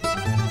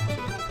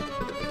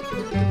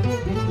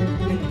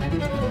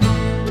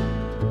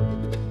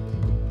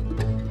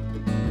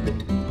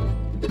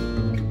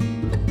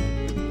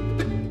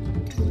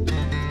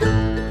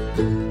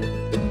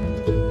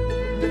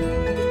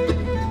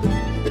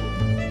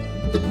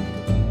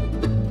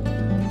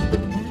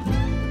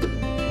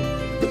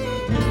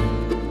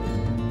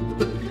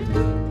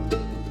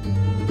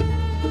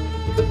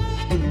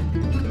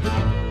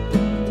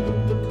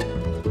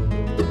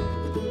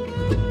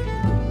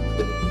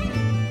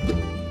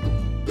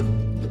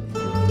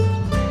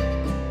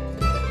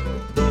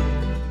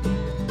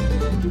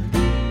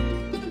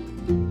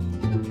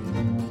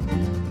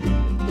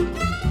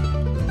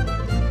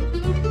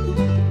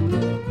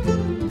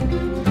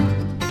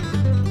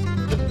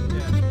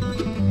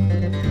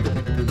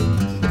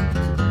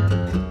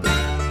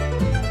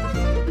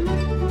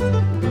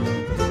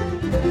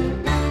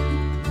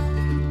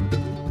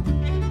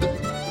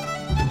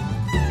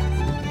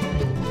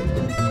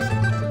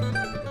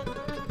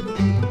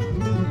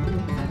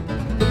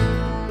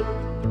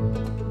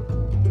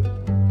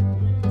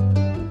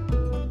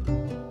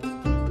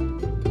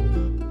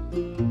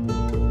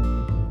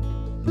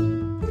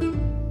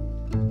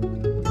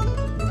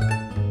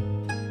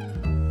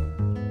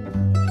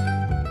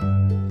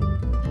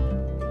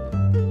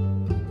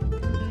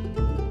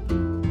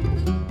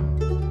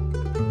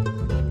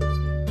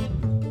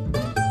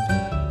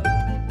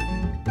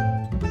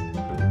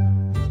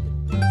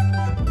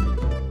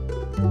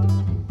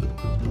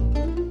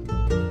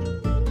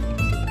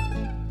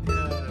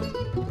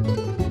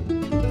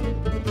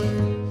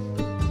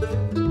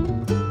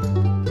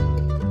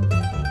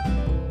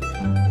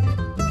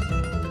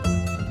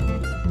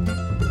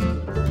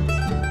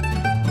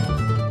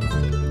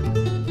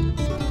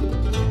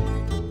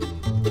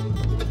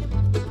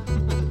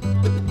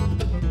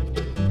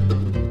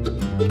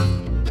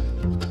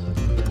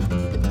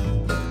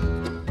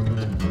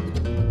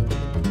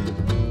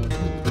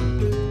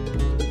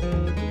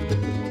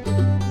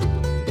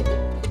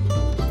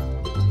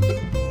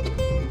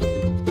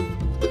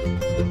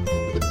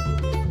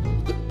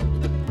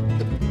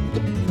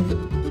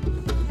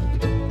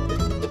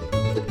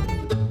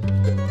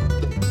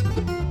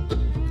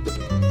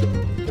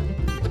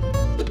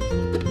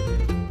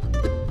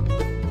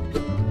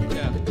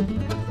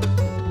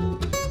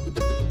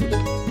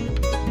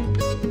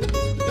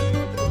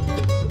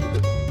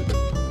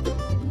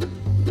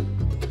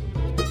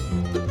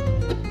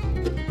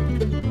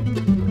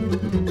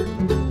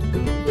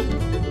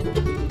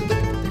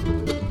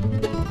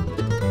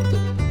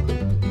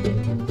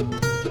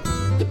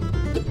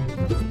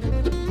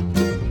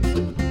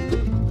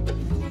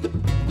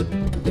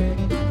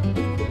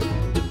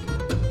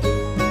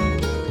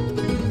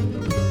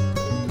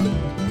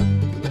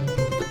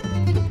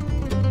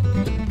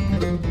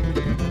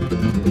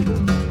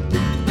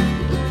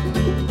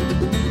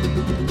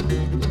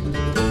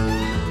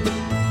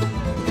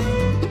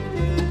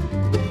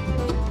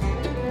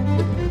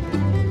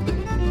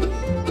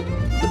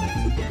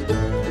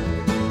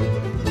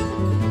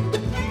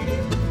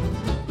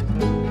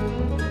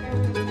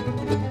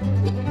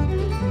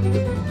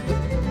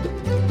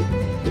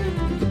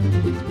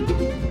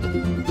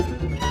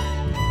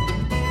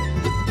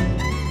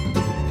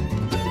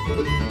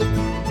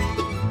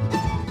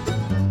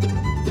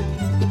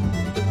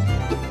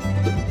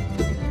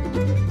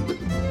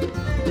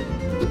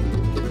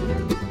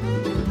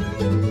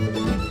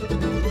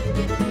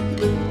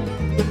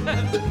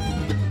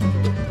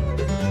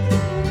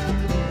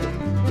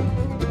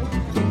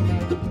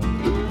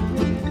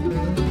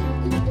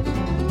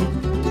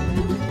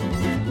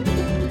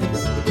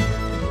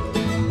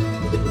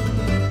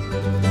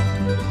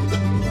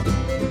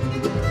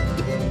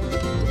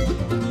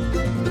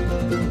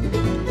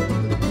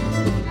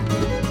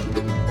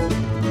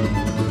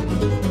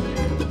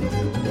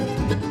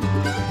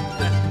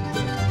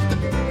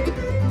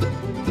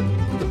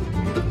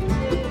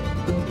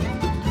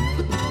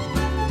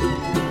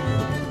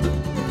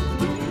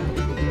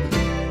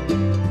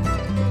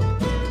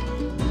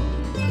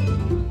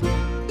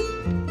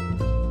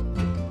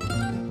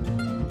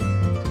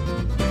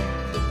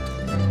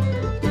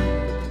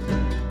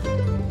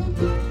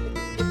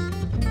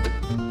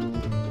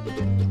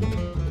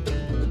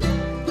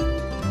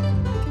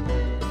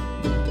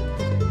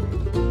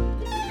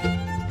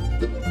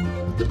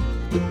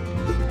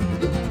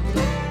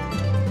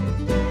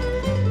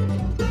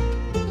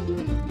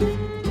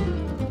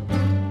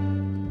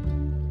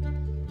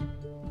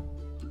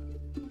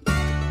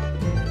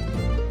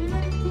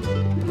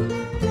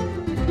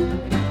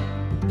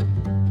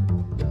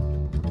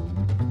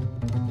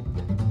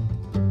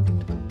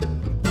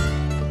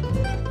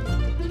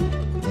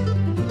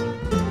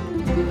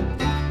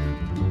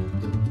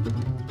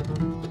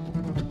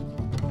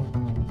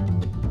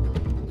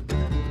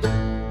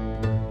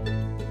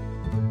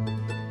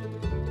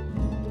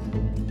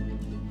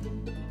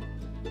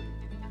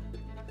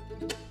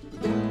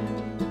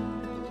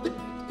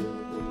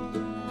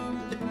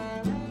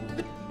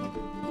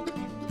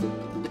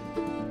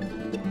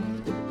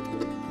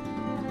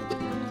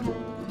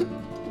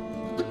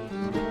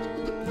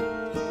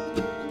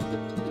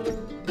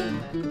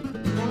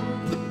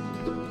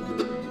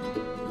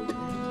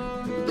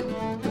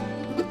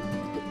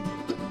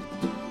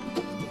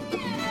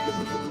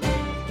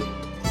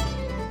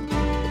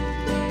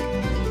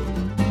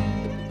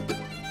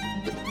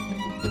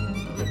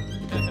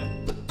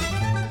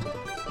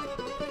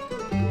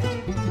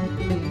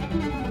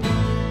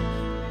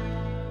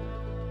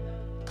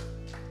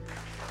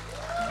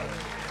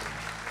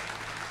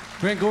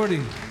 Grant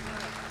Gordy,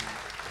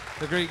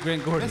 the great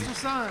Grant Gordy. Mr.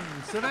 Son,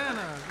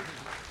 Savannah.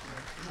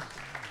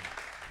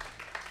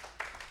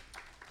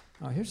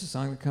 Here's a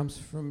song that comes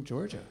from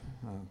Georgia,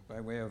 by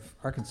way of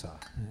Arkansas,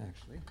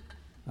 actually.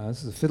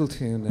 This is a fiddle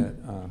tune that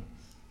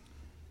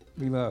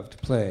we love to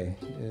play.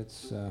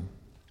 It's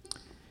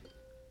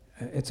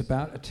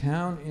about a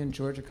town in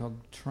Georgia called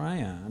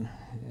Tryon,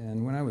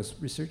 and when I was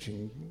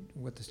researching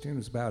what this tune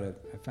was about, I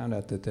found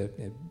out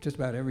that just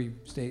about every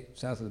state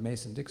south of the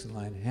Mason-Dixon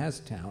line has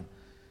a town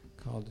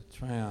called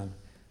Tryon.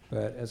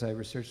 But as I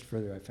researched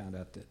further, I found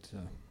out that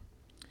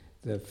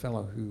the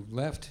fellow who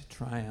left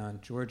Tryon,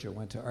 Georgia,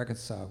 went to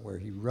Arkansas, where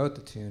he wrote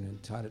the tune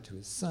and taught it to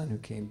his son, who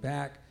came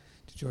back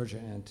to Georgia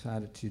and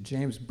taught it to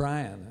James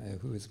Bryan,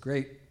 who is a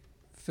great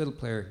fiddle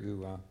player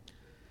who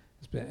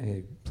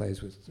he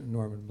plays with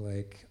Norman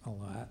Blake a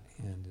lot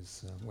and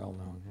is well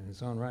known in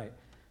his own right,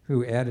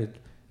 who added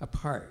a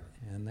part,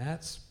 and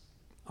that's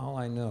all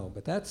I know.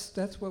 But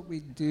that's what we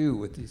do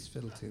with these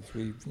fiddle tunes.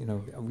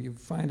 We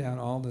find out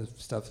all the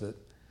stuff that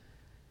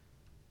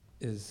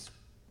is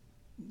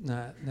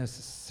not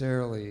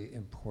necessarily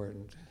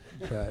important,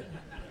 but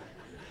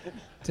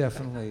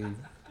definitely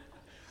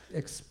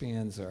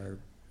expands our.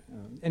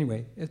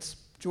 Anyway, it's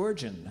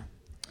Georgian.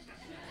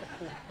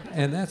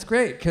 And that's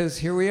great, because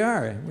here we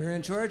are. We're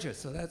in Georgia,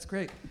 so that's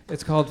great.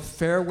 It's called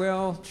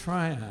Farewell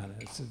Tryon.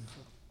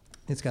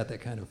 It's got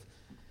that kind of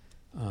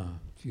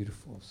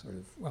Beautiful sort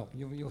of, well,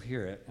 you'll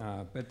hear it,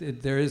 but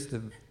there is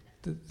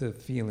the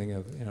feeling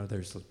of,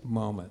 there's a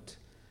moment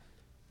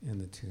in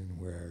the tune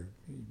where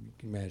you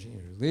can imagine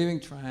you're leaving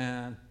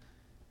Tryon,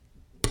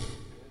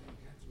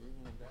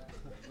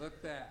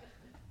 look back.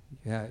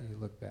 Yeah, you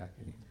look back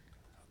and you,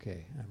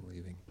 okay, I'm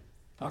leaving.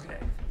 Okay.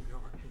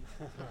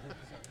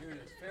 Here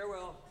it is.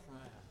 Farewell,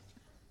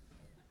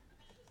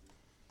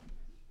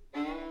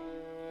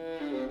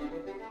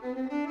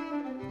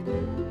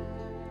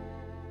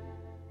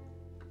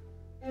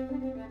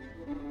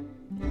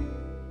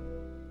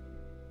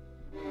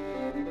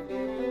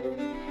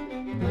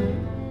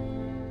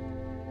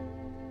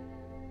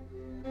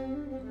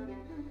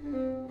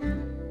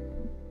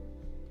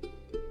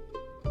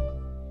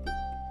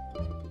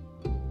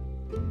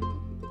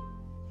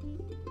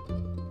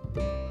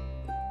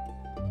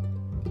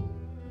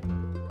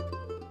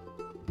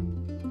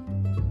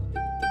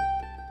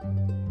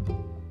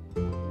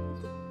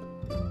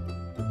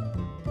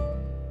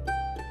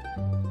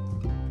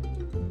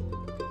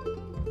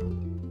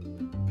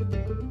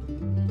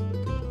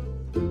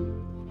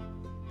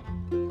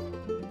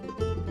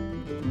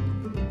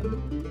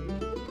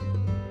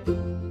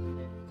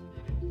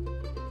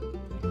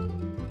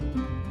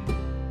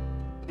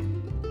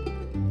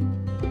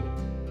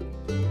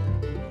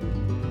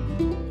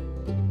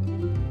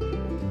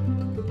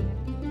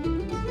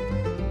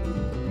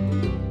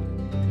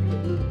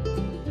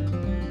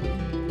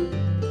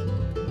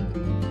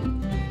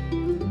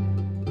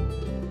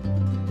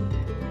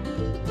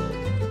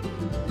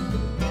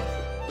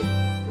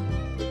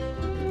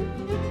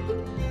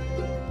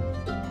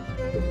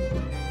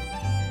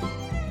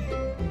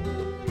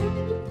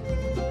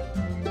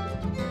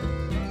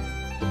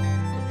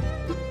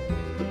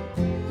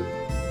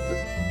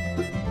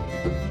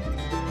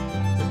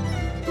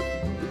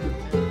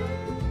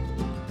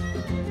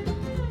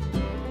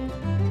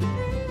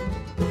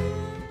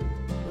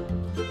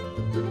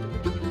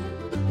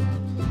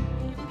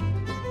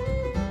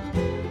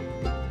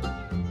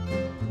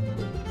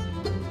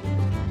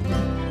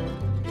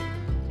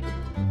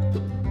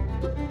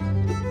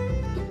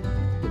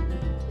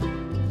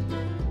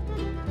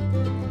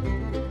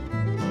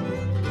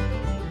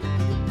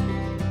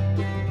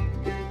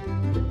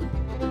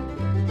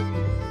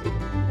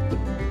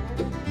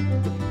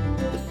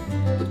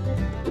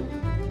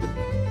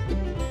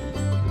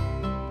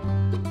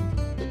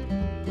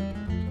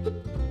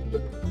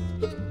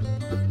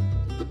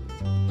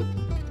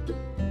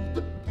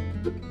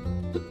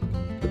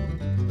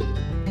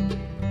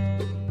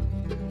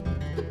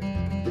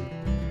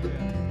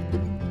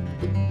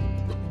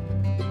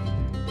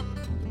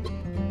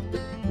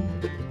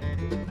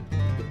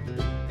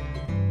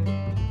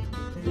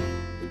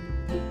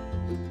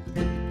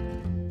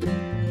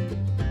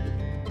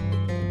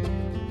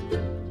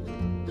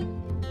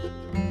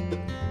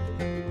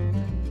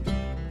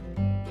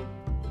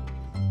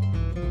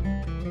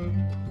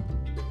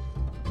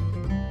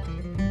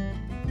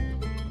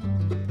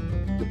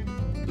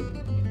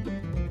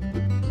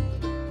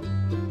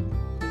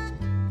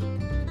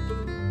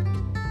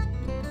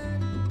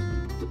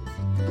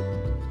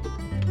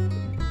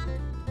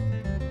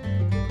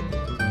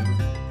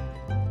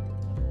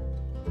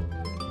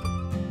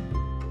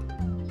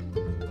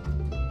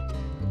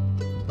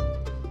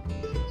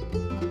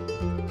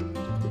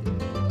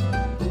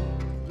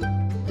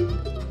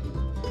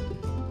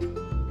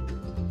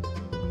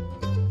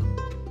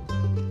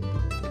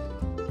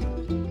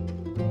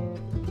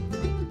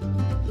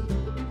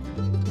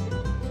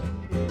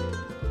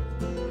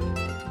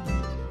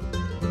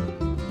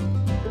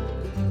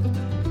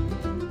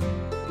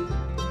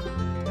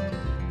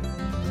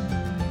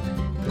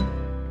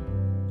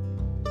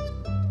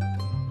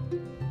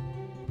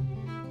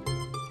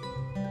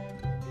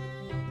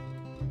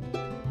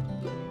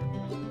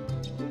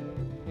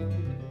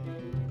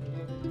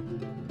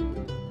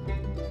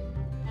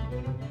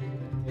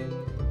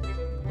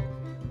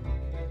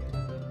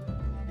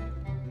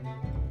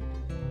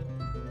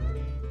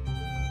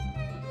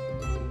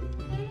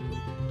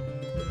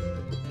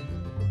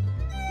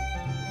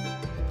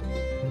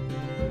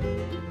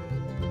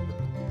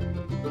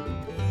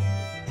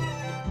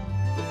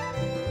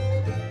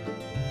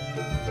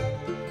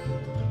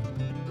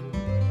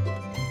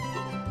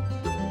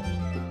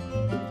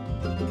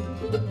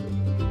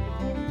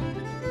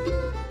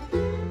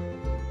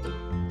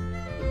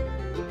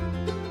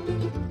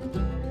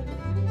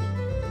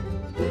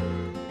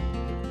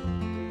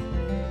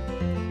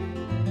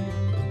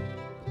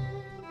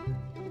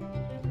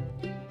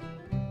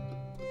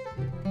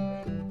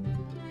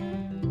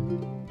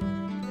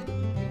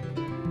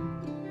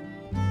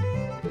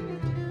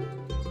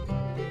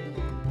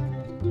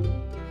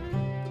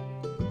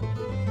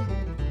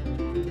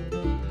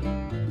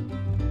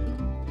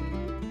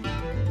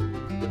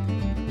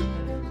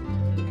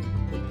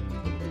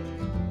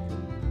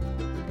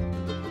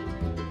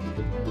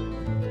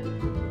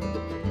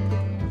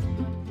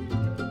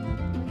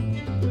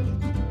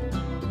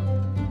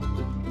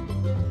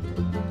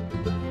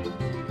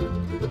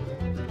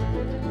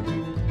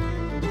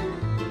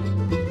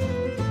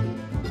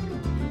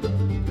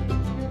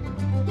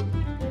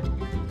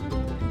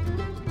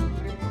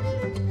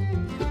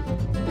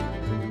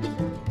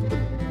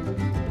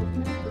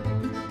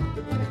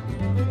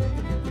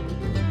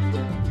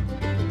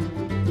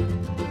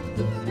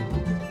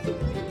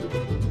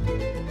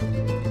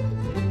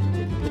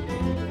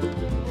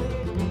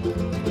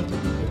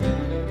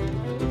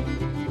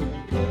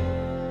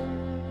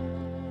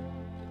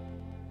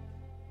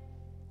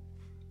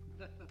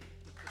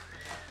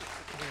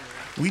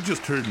 We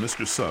just heard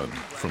Mr. Sun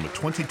from a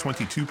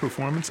 2022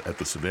 performance at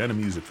the Savannah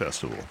Music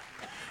Festival.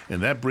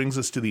 And that brings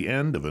us to the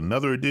end of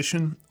another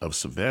edition of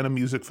Savannah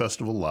Music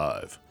Festival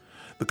Live.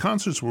 The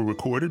concerts were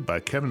recorded by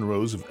Kevin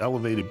Rose of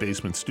Elevated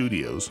Basement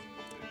Studios,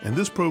 and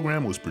this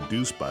program was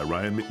produced by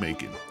Ryan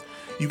McMakin.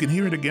 You can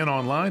hear it again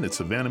online at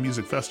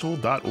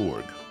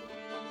savannahmusicfestival.org.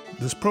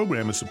 This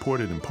program is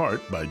supported in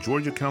part by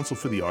Georgia Council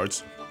for the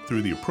Arts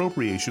through the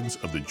appropriations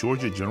of the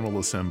Georgia General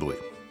Assembly.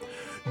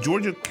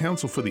 Georgia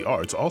Council for the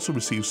Arts also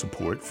receives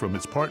support from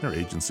its partner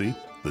agency,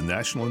 the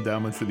National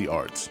Endowment for the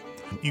Arts.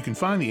 You can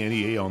find the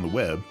NEA on the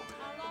web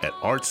at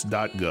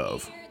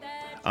arts.gov.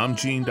 I'm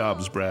Gene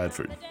Dobbs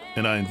Bradford,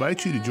 and I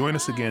invite you to join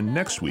us again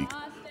next week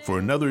for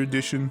another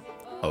edition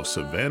of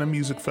Savannah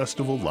Music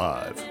Festival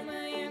Live.